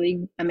this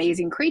really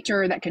amazing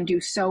creature that can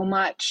do so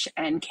much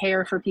and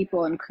care for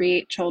people and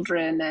create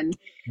children.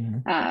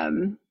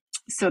 And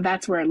so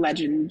that's where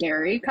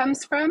Legendary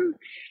comes from.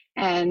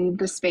 And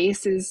the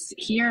space is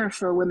here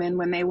for women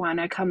when they want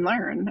to come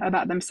learn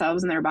about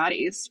themselves and their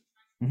bodies.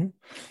 Mm-hmm.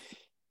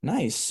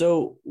 Nice.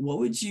 So what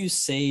would you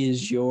say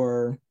is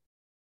your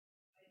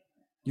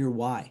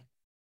why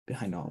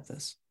behind all of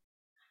this?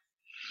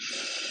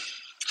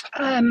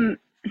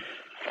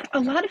 A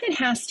lot of it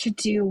has to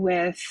do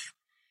with,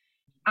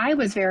 I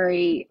was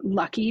very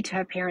lucky to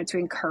have parents who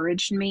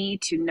encouraged me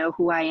to know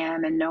who I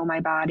am and know my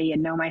body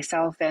and know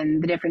myself,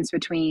 and the difference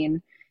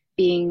between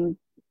being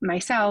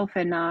myself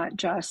and not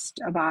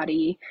just a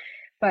body.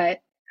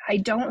 But I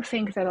don't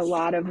think that a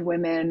lot of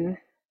women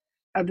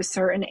of a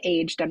certain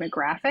age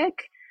demographic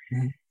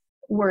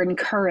were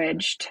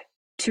encouraged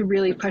to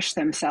really push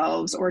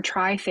themselves or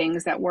try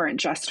things that weren't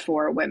just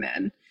for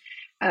women.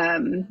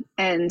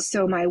 And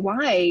so my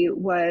why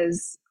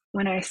was,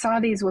 when I saw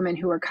these women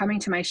who were coming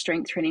to my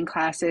strength training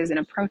classes and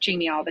approaching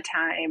me all the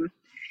time,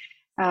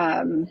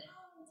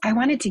 I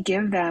wanted to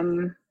give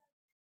them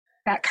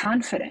that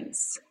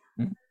confidence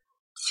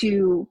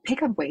to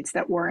pick up weights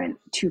that weren't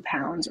 2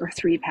 pounds or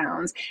 3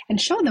 pounds and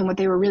show them what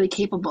they were really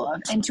capable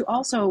of. And to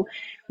also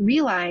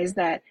realize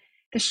that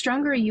the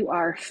stronger you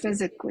are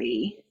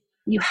physically,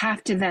 you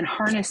have to then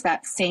harness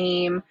that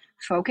same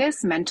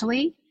focus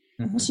mentally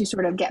to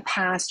sort of get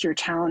past your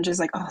challenges.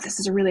 Like, oh, this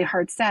is a really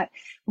hard set.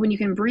 When you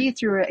can breathe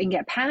through it and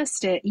get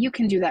past it, you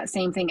can do that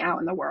same thing out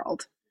in the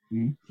world,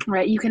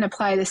 right? You can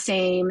apply the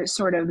same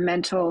sort of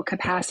mental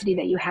capacity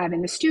that you have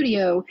in the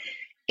studio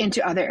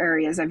into other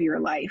areas of your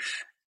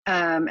life.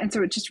 And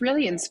so it's just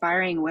really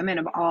inspiring women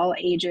of all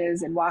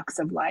ages and walks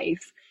of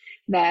life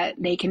that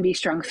they can be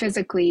strong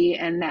physically,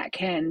 and that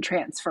can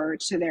transfer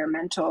to their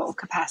mental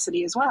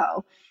capacity as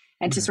well.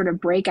 And to sort of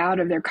break out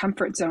of their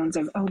comfort zones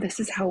of, oh, this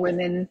is how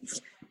women,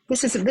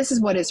 this is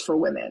what is for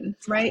women,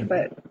 right?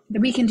 But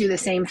we can do the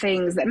same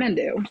things that men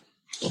do.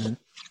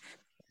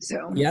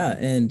 So yeah,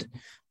 and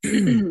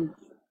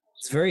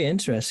it's very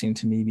interesting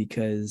to me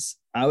because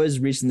I was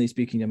recently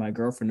speaking to my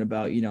girlfriend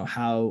about,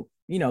 how,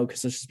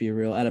 because let's just be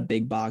real, at a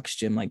big box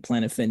gym like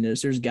Planet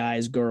Fitness, there's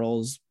guys,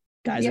 girls,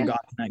 guys are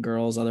golfing at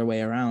girls, other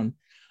way around.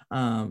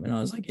 And I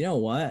was like, you know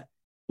what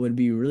would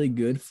be really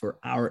good for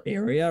our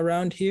area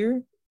around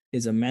here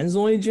is a men's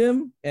only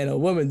gym and a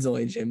women's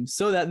only gym,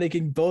 so that they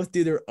can both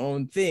do their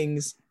own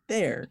things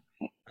there.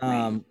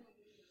 And,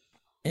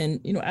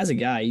 as a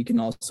guy, you can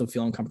also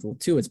feel uncomfortable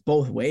too. It's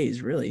both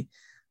ways, really.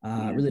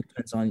 It really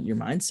depends on your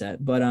mindset.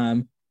 But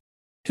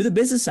to the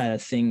business side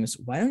of things,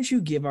 why don't you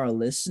give our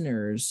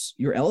listeners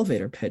your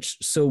elevator pitch?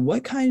 So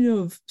what kind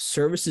of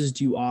services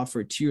do you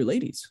offer to your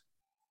ladies?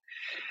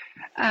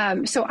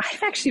 So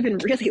I've actually been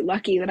really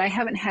lucky that I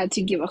haven't had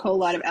to give a whole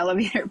lot of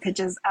elevator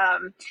pitches.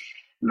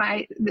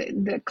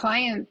 The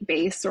client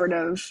base sort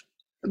of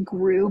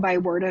grew by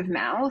word of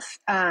mouth.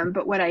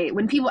 But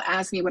when people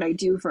ask me what I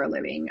do for a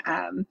living,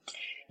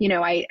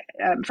 I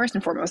first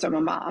and foremost, I'm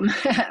a mom,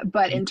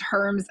 but in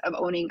terms of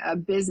owning a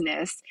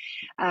business,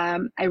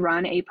 I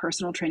run a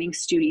personal training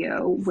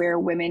studio where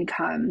women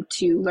come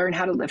to learn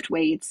how to lift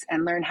weights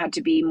and learn how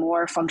to be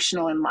more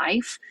functional in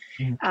life,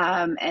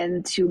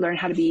 and to learn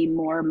how to be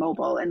more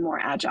mobile and more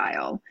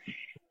agile.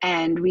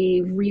 And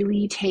we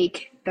really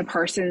take the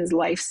person's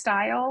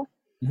lifestyle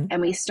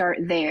and we start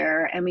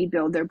there and we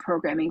build their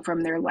programming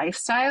from their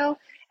lifestyle.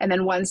 And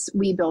then once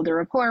we build a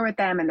rapport with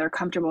them and they're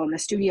comfortable in the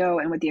studio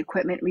and with the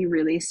equipment, we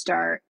really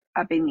start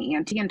upping the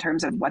ante in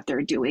terms of what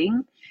they're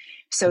doing.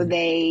 So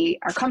they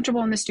are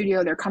comfortable in the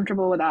studio, they're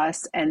comfortable with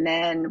us, and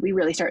then we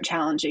really start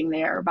challenging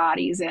their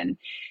bodies and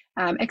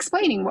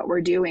explaining what we're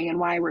doing and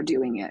why we're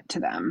doing it to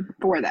them,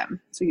 for them.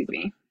 Excuse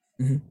me.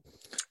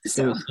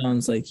 So it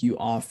sounds like you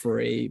offer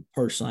a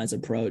personalized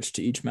approach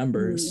to each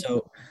member.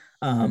 So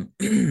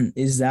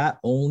is that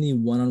only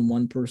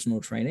one-on-one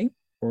personal training?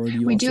 Or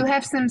we do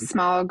have some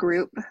small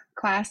group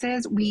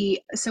classes.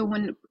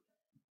 When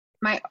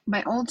my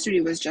old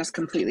studio was just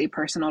completely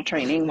personal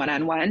training,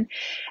 one-on-one,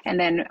 and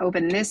then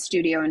opened this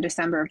studio in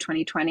December of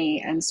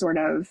 2020, and sort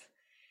of,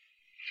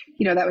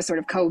 that was sort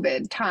of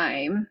COVID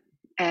time.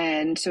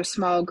 And so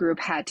small group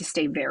had to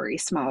stay very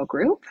small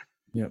group.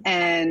 Yep.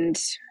 And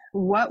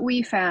what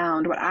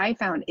I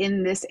found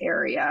in this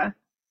area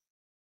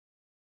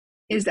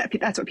is that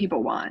that's what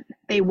people want.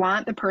 They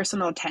want the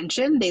personal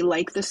attention. They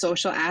like the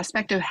social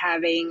aspect of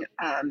having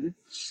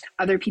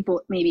other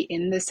people maybe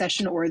in the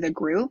session or the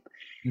group,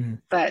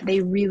 but they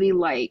really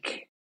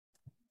like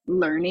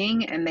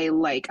learning and they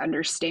like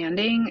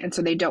understanding. And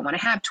so they don't want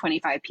to have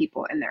 25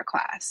 people in their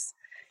class.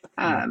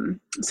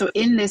 So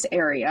in this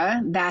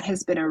area, that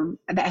has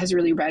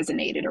really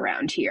resonated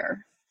around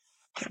here.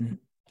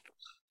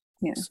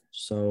 Yeah.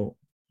 So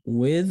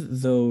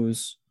with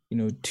those,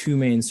 two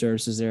main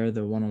services there,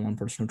 the one-on-one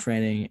personal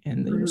training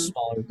and the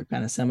smaller,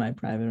 kind of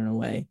semi-private in a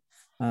way,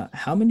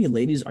 how many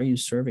ladies are you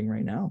serving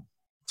right now?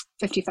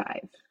 55.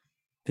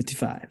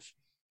 55.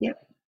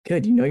 Yep.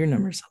 Good. You know your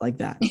numbers. I like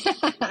that.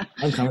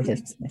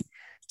 Uncommon.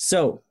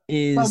 So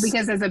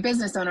because as a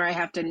business owner, I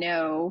have to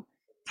know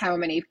how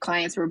many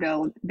clients we're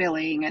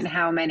billing and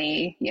how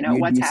many,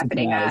 what's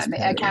happening on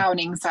the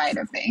accounting side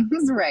of things.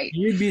 Right.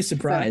 You'd be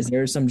surprised.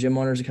 There are some gym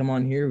owners that come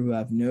on here who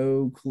have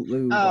no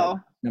clue what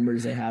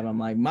numbers they have. I'm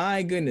like,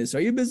 my goodness,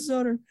 are you a business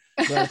owner?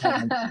 But,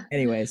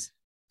 anyways,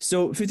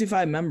 so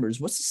 55 members,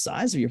 what's the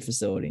size of your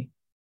facility?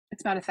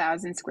 It's about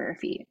 1,000 square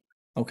feet.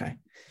 Okay.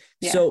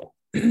 Yeah. So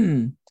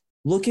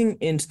looking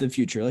into the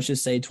future, let's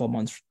just say 12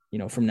 months,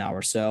 from now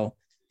or so,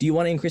 do you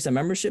want to increase that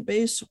membership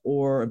base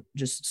or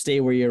just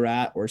stay where you're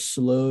at or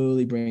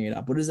slowly bring it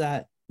up? What is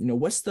that?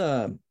 What's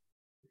the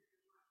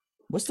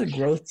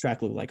growth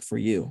track look like for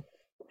you?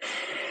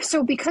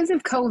 So because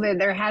of COVID,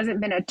 there hasn't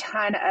been a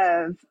ton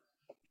of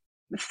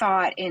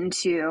thought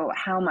into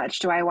how much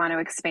do I want to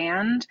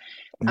expand.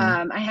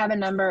 I have a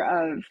number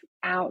of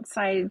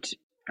outside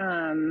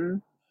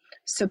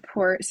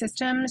support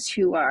systems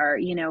who are,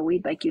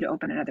 we'd like you to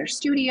open another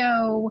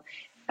studio.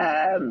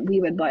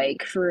 We would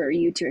like for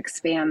you to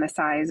expand the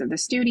size of the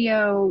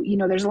studio.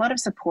 There's a lot of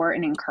support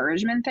and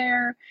encouragement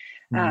there.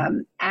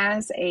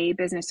 As a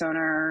business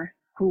owner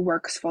who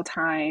works full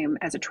time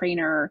as a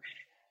trainer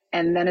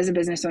and then as a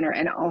business owner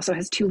and also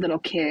has 2 little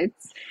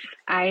kids,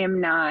 I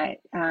am not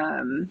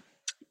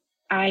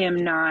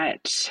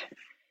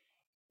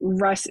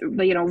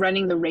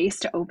running the race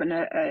to open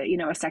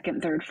a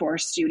second, third,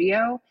 fourth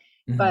studio.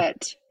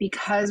 But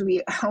because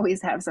we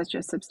always have such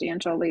a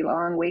substantially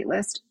long wait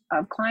list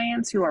of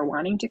clients who are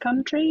wanting to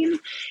come train,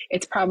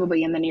 it's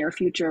probably in the near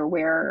future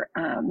where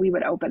we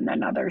would open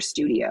another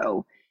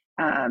studio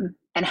and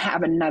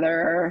have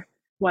another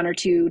 1 or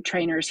 2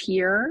 trainers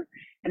here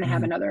and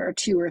have another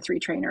 2 or 3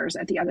 trainers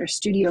at the other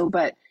studio.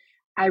 But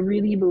I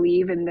really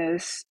believe in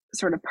this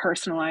sort of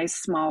personalized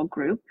small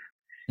group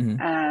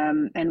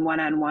and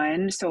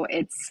one-on-one. So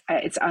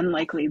it's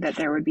unlikely that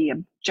there would be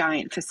a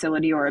giant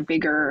facility or a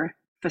bigger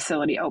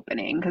facility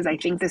opening, because I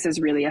think this is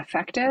really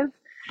effective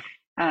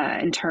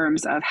in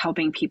terms of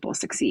helping people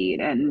succeed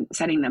and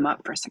setting them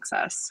up for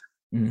success.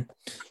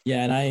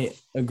 Yeah, and I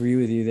agree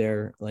with you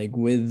there. Like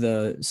with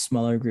the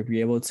smaller group,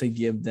 you're able to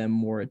give them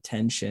more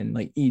attention,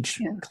 like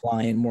each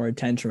client more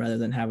attention rather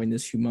than having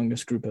this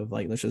humongous group of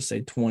like, let's just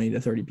say 20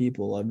 to 30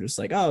 people of just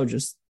like, oh,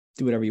 just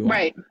do whatever you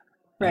want.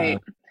 Right.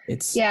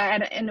 It's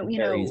and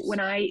when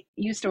I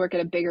used to work at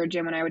a bigger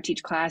gym, when I would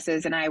teach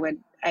classes and I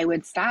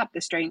would stop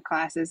the strength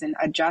classes and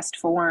adjust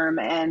form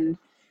and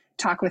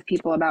talk with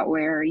people about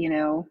where,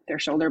 their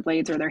shoulder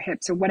blades or their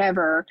hips or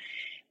whatever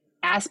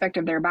aspect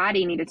of their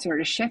body needed to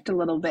sort of shift a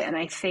little bit. And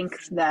I think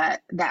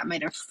that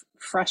might have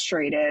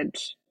frustrated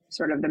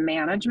sort of the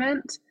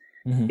management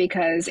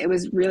because it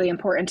was really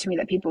important to me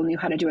that people knew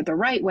how to do it the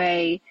right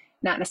way,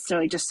 not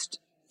necessarily just,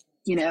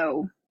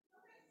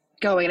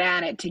 going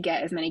at it to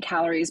get as many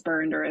calories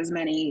burned or as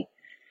many,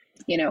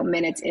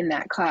 minutes in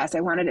that class. I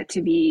wanted it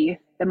to be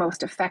the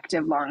most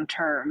effective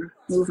long-term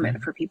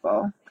movement for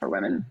people, for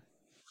women.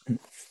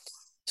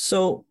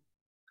 So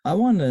I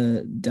want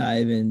to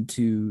dive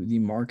into the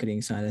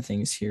marketing side of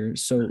things here.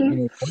 So,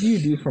 what do you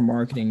do for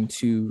marketing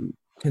to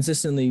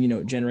consistently,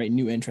 generate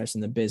new interest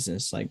in the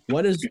business? Like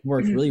what has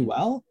worked really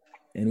well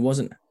and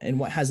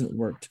what hasn't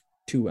worked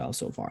too well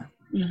so far?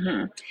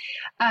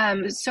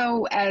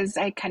 So as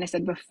I kind of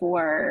said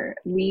before,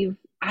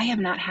 I have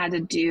not had to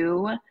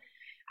do,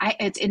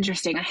 it's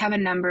interesting. I have a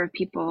number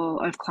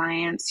of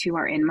clients who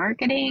are in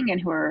marketing and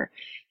who are,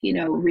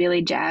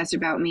 really jazzed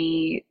about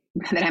me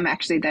that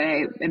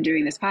I am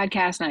doing this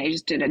podcast. And I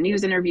just did a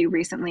news interview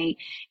recently.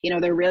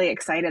 They're really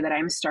excited that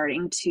I'm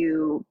starting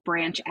to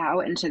branch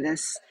out into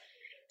this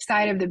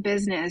side of the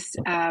business.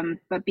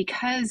 But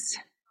because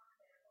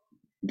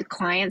the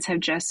clients have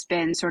just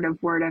been sort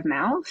of word of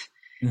mouth,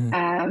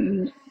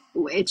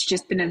 it's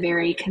just been a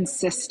very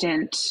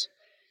consistent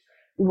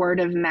word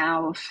of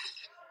mouth,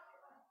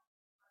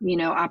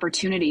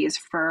 opportunities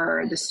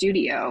for the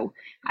studio.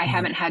 I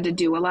haven't had to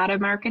do a lot of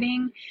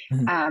marketing.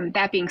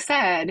 That being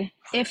said,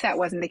 if that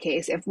wasn't the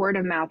case, if word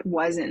of mouth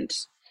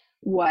wasn't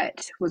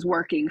what was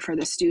working for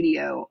the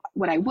studio,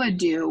 what I would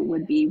do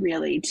would be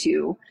really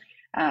to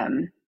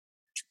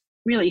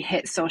really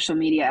hit social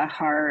media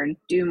hard,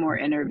 do more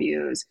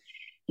interviews,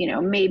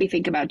 maybe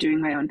think about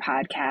doing my own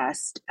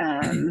podcast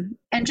and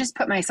just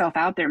put myself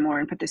out there more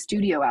and put the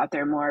studio out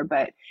there more.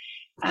 But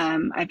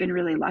I've been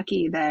really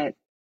lucky that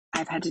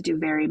I've had to do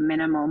very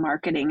minimal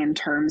marketing in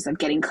terms of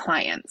getting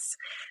clients.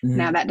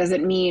 Now, that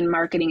doesn't mean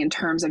marketing in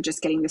terms of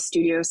just getting the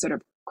studio sort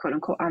of quote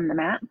unquote on the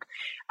map.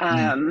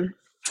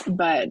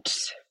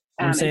 But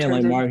I'm saying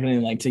like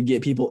marketing, like to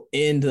get people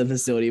into the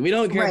facility. We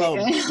don't care about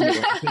we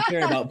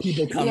care about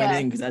people coming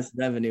in because that's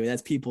revenue.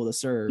 That's people to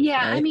serve.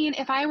 Yeah. Right? I mean,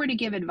 if I were to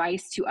give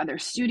advice to other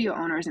studio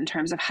owners in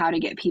terms of how to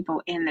get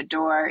people in the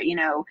door, you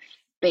know,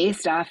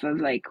 based off of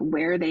like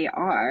where they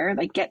are,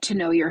 like get to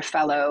know your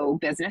fellow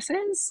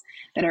businesses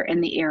that are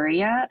in the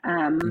area.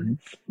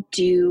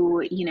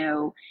 Do, you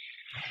know,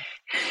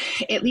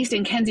 at least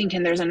in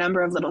Kensington, there's a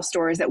number of little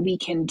stores that we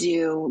can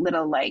do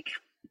little like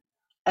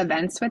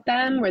events with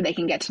them where they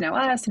can get to know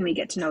us and we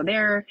get to know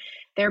their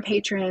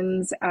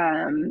patrons.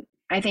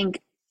 I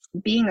think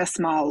being a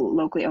small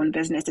locally owned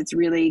business, it's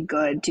really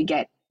good to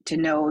get to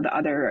know the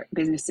other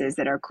businesses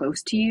that are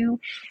close to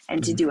you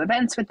and to do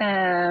events with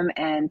them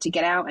and to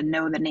get out and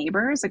know the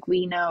neighbors. Like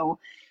we know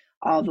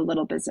all the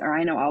little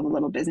I know all the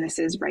little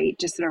businesses, right?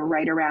 Just that are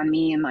right around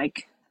me and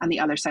like on the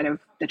other side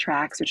of the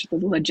tracks, which is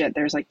legit.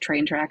 There's like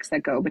train tracks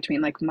that go between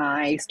like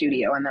my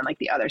studio and then like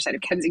the other side of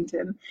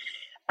Kensington.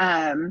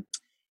 You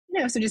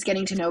know, so just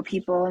getting to know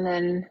people, and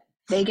then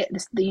they get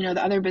this, you know,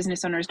 the other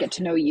business owners get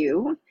to know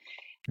you,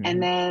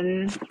 and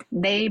then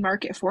they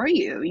market for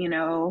you, you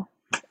know,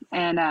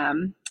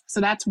 and so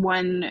that's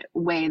one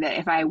way that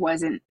if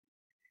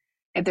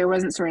there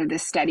wasn't sort of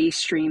this steady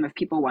stream of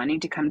people wanting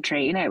to come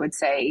train, I would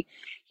say,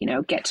 you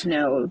know, get to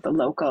know the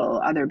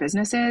local other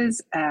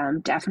businesses,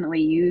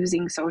 definitely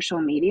using social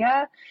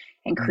media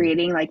and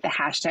creating like the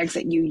hashtags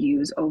that you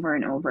use over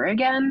and over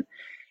again.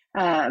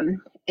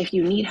 If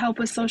you need help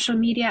with social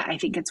media, I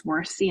think it's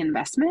worth the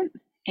investment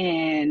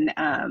in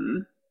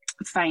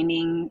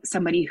finding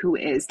somebody who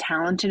is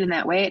talented in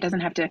that way. It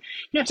doesn't have to, you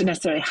don't have to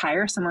necessarily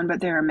hire someone, but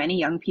there are many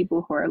young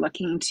people who are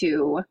looking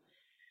to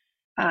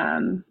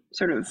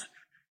sort of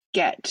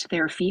get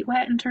their feet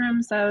wet in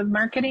terms of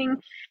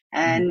marketing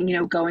and, you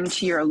know, going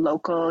to your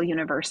local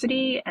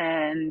university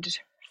and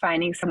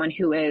finding someone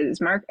who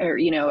is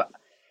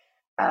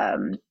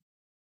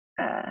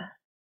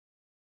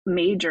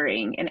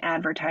majoring in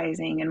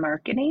advertising and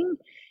marketing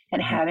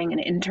and having an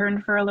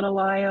intern for a little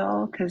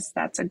while, because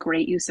that's a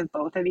great use of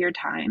both of your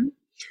time.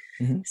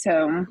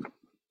 So,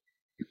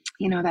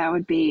 you know, those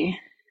would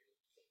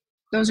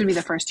be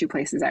the first two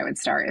places I would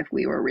start if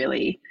we were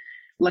really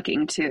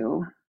looking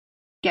to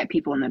get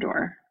people in the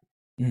door.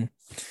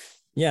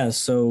 Yeah.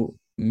 So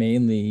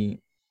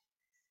mainly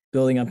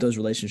building up those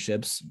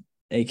relationships,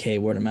 aka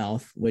word of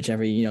mouth, which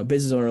every, you know,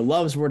 business owner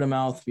loves word of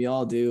mouth. We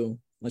all do.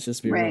 Let's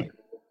just be real.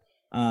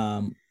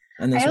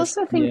 And I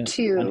also think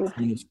too,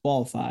 is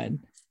qualified.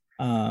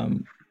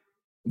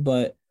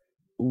 But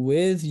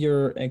with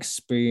your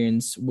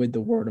experience with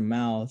the word of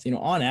mouth, you know,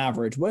 on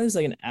average, what is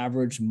like an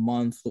average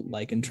month look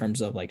like in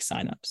terms of like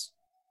signups?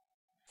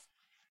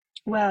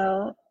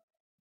 Well,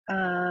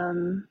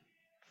 an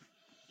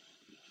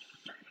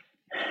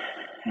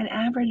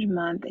average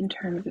month in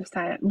terms of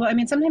sign up. Well, I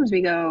mean, sometimes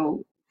we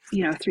go,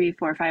 you know, 3,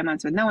 4, 5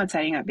 months with no one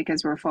signing up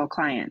because we're full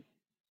client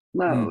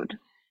load.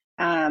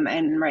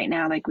 And right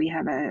now, like we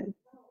have a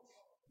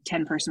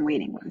 10-person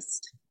waiting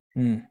list.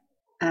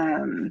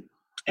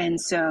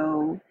 And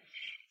so,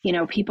 you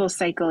know, people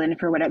cycle in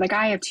for whatever. Like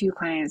I have 2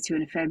 clients who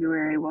in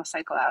February will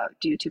cycle out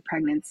due to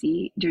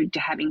pregnancy, due to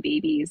having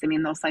babies. I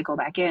mean, they'll cycle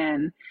back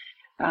in.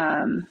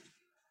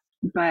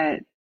 But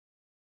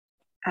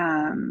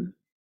on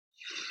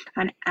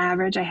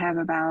average, I have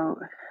about,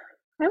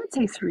 I would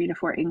say 3 to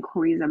 4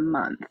 inquiries a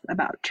month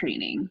about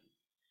training.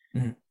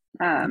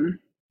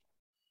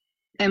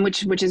 And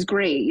which is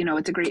great. You know,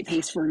 it's a great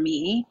pace for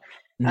me.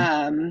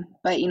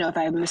 But, you know, if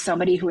I'm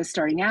somebody who was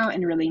starting out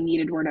and really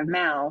needed word of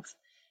mouth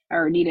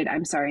or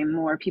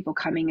more people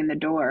coming in the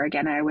door,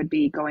 again, I would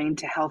be going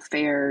to health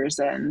fairs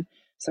and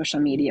social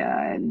media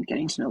and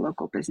getting to know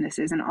local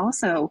businesses. And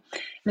also,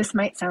 this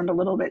might sound a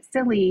little bit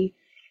silly,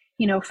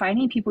 you know,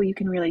 finding people you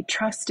can really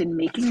trust and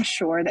making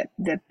sure that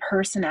the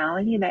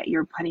personality that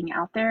you're putting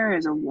out there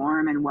is a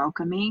warm and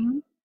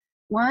welcoming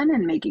one,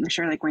 and making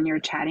sure like when you're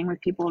chatting with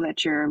people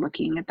that you're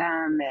looking at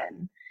them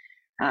and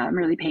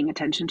really paying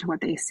attention to what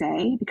they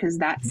say, because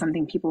that's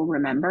something people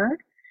remember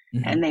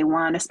and they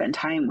want to spend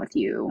time with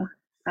you.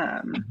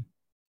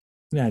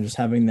 Yeah, just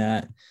having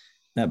that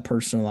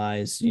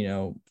personalized, you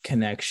know,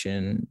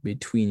 connection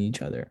between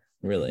each other,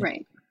 really.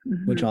 Right.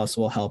 Which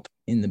also will help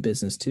in the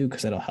business too,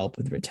 because that'll help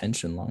with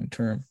retention long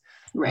term.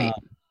 Right.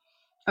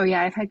 Oh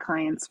yeah, I've had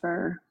clients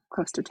for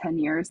close to 10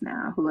 years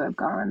now who have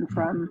gone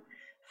from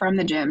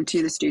the gym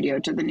to the studio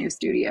to the new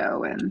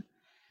studio, and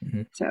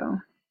so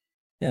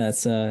yeah,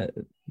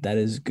 that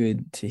is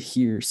good to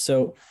hear.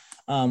 So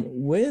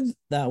with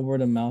that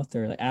word of mouth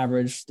there, like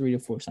average 3 to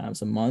 4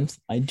 signups a month,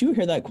 I do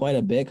hear that quite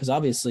a bit, because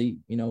obviously,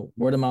 you know,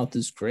 word of mouth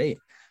is great.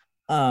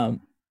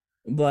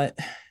 But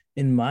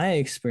in my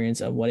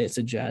experience of what it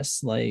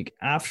suggests, like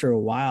after a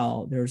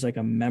while, there's like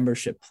a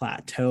membership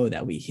plateau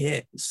that we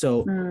hit.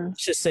 So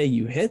let's just say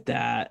you hit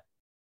that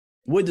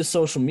with the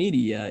social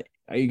media.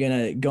 Are you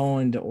going to go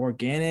into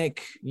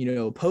organic, you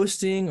know,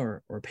 posting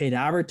or paid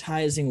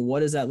advertising? What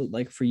does that look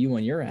like for you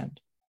on your end?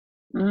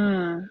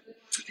 You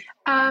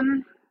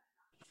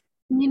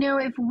know,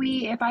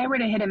 if I were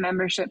to hit a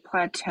membership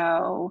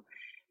plateau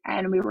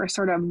and we were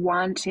sort of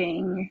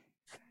wanting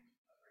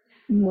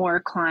more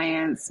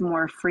clients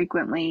more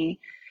frequently,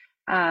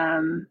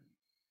 I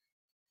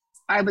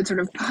would sort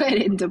of put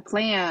into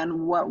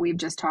plan what we've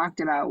just talked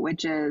about,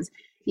 which is,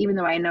 even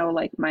though I know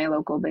like my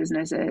local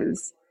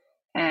businesses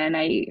and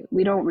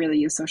we don't really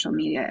use social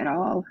media at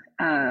all,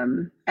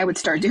 I would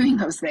start doing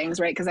those things,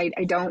 right? Because I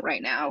don't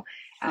right now.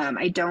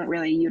 I don't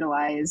really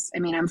utilize, I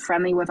mean, I'm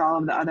friendly with all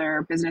of the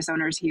other business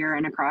owners here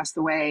and across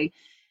the way.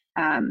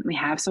 We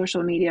have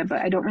social media,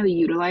 but I don't really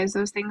utilize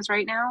those things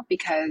right now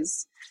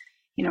because,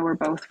 you know, we're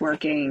both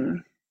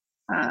working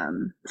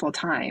full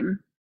time.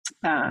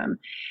 And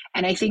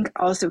I think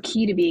also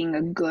key to being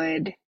a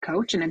good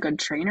coach and a good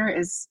trainer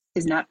is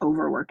not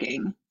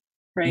overworking,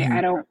 right?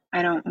 Mm-hmm.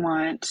 I don't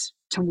want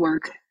to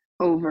work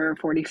over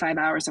 45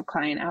 hours of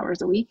client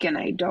hours a week. And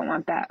I don't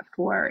want that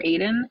for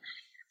Aiden,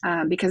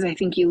 because I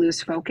think you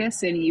lose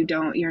focus and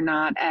you're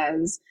not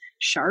as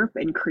sharp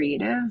and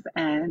creative.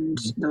 And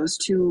those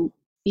two,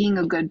 being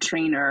a good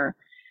trainer,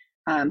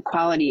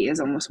 quality is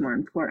almost more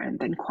important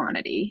than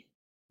quantity.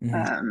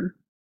 Mm-hmm.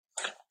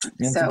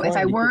 So if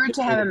I were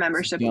to have a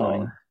membership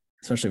role,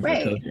 especially for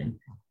coaching.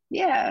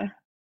 Yeah.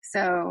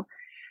 So,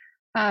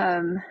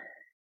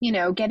 you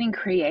know, getting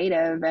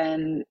creative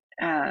and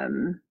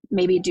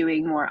maybe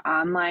doing more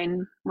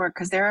online work,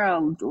 because there are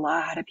a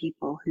lot of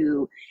people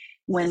who,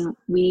 there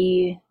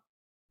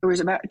was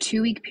about a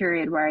 2-week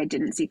period where I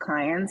didn't see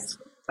clients,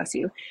 bless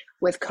you,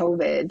 with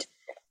COVID,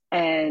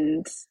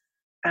 and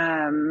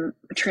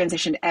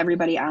transitioned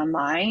everybody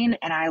online.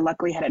 And I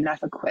luckily had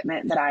enough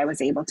equipment that I was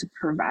able to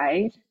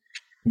provide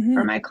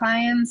for my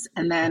clients.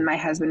 And then my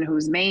husband,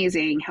 who's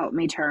amazing, helped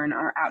me turn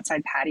our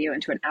outside patio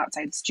into an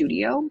outside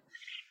studio.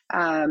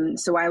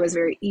 So I was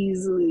very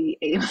easily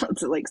able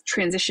to like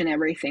transition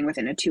everything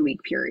within a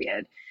 2-week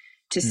period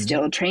to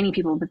still training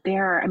people. But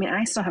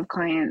I still have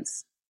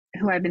clients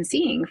who I've been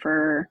seeing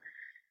for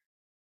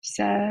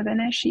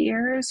 7-ish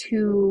years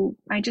who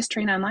I just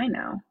train online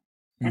now.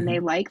 And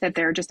they like that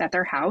they're just at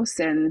their house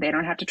and they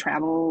don't have to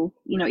travel,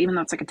 you know, even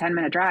though it's like a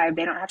 10-minute drive,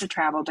 they don't have to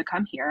travel to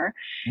come here.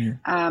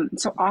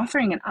 So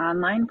offering an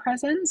online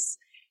presence,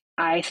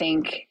 I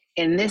think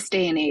in this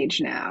day and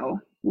age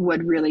now,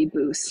 would really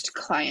boost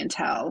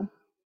clientele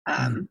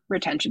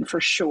retention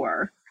for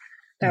sure.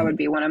 That would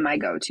be one of my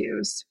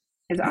go-tos,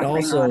 is offering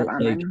also, a lot of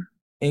online.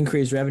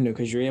 Increase revenue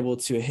because you're able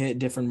to hit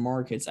different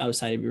markets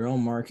outside of your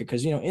own market.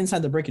 Because, you know,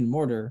 inside the brick and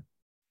mortar,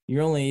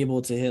 you're only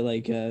able to hit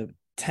like a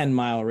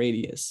 10-mile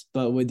radius,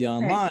 but with the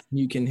online,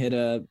 you can hit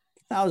a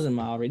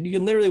 1,000-mile radius. You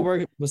can literally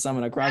work with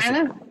someone across. I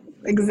know.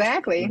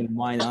 Exactly.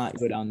 Why not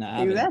go down that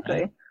avenue?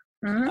 Exactly.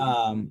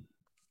 Right?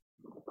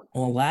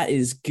 Well, that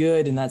is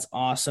good, and that's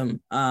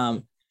awesome.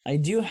 I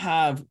do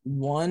have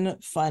one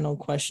final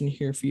question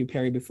here for you,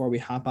 Peri, before we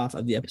hop off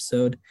of the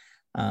episode.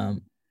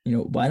 You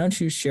know, why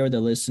don't you share with the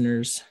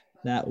listeners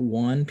that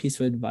one piece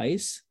of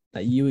advice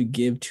that you would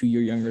give to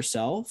your younger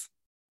self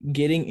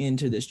getting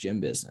into this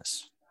gym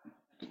business?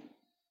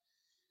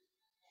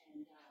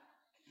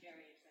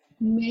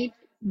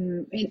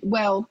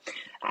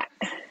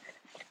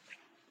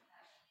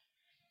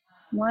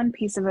 One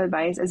piece of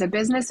advice as a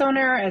business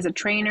owner, as a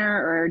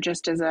trainer, or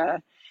just as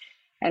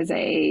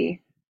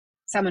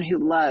someone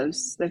who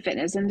loves the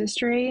fitness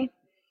industry.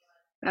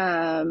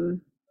 As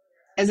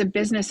a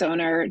business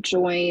owner,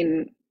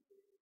 join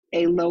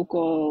a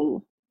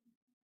local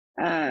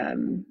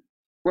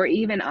or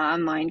even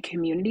online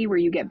community where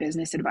you get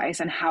business advice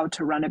on how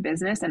to run a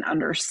business and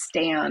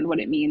understand what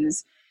it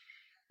means.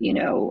 You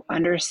know,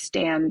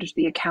 understand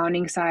the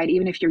accounting side.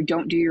 Even if you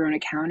don't do your own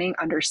accounting,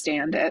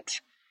 understand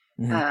it.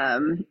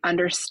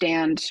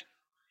 Understand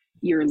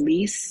your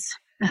lease.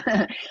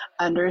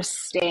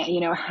 Understand, you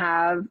know,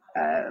 have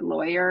a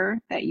lawyer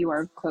that you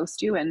are close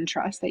to and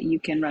trust that you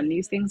can run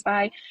these things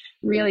by.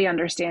 Really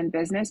understand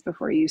business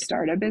before you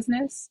start a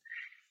business.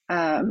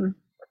 As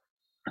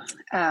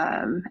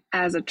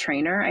a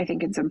trainer, I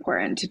think it's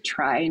important to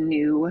try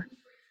new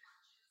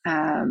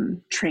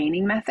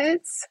training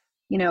methods.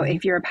 You know,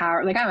 if you're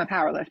I'm a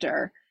power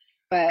lifter,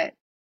 but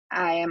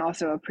I am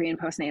also a pre and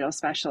postnatal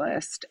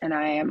specialist, and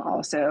I am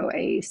also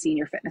a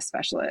senior fitness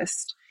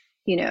specialist,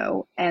 you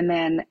know, and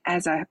then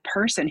as a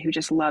person who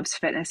just loves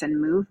fitness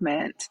and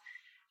movement,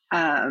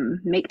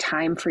 make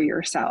time for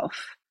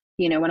yourself.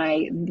 You know, when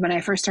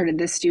I first started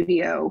this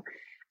studio,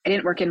 I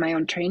didn't work in my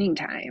own training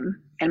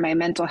time and my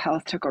mental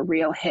health took a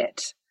real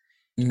hit.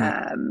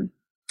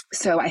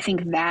 So I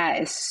think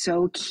that is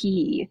so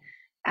key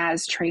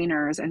as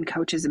trainers and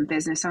coaches and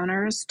business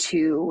owners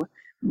to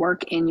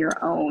work in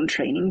your own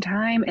training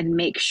time and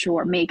make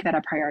that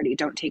a priority.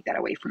 Don't take that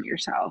away from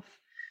yourself.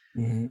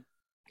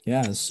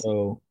 Yeah.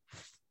 So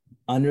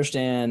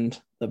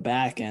understand the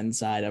back end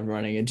side of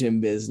running a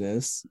gym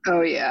business.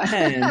 Oh yeah.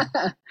 And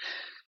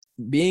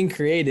being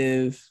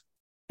creative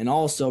and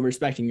also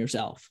respecting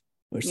yourself,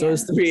 which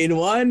those 3 in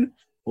 1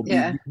 will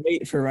be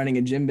great for running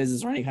a gym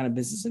business or any kind of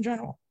business in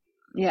general.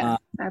 Yeah,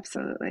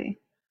 absolutely.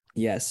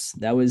 Yes,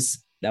 that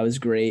was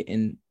great.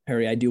 And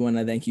Peri, I do want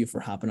to thank you for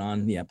hopping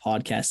on the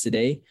podcast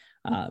today.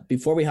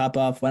 Before we hop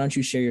off, why don't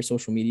you share your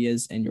social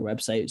medias and your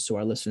website so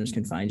our listeners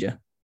can find you?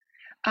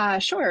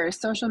 Sure.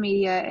 Social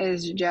media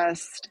is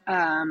just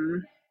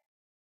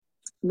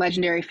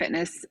Legendary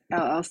Fitness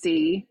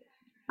LLC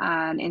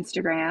on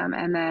Instagram,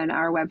 and then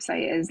our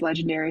website is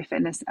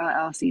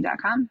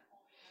legendaryfitnessllc.com.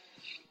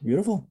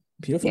 Beautiful,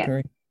 Yeah.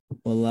 Peri.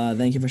 Well,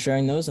 thank you for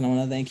sharing those, and I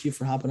want to thank you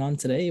for hopping on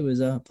today. It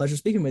was a pleasure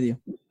speaking with you.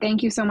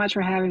 Thank you so much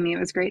for having me. It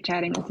was great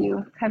chatting with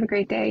you. Have a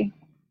great day.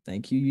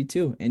 Thank you, you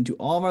too. And to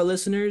all of our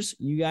listeners,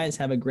 you guys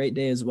have a great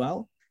day as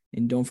well.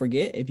 And don't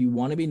forget, if you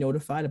want to be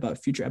notified about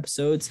future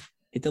episodes,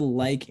 hit the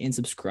like and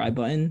subscribe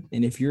button.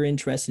 And if you're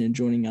interested in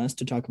joining us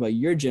to talk about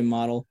your gym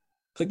model,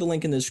 click the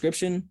link in the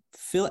description,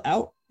 fill it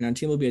out, and our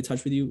team will be in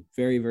touch with you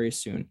very, very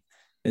soon.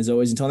 As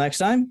always, until next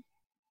time,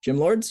 Gym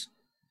Lords,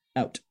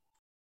 out.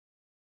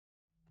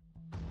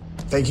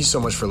 Thank you so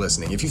much for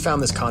listening. If you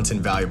found this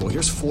content valuable,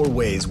 here's 4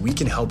 ways we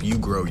can help you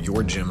grow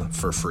your gym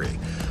for free.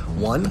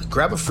 1,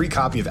 grab a free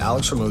copy of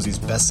Alex Hormozi's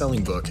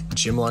best-selling book,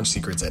 Gym Launch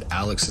Secrets, at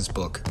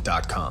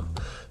alexsbook.com.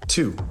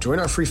 2, join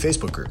our free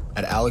Facebook group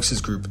at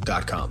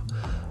alexsgroup.com.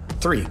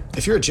 3,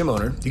 if you're a gym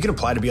owner, you can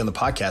apply to be on the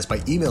podcast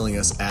by emailing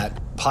us at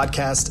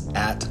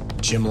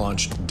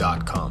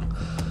podcast@gymlaunch.com.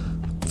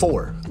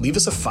 4, leave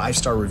us a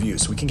 5-star review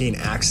so we can gain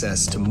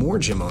access to more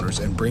gym owners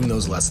and bring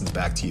those lessons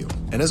back to you.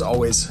 And as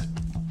always,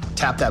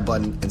 tap that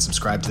button and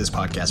subscribe to this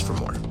podcast for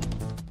more.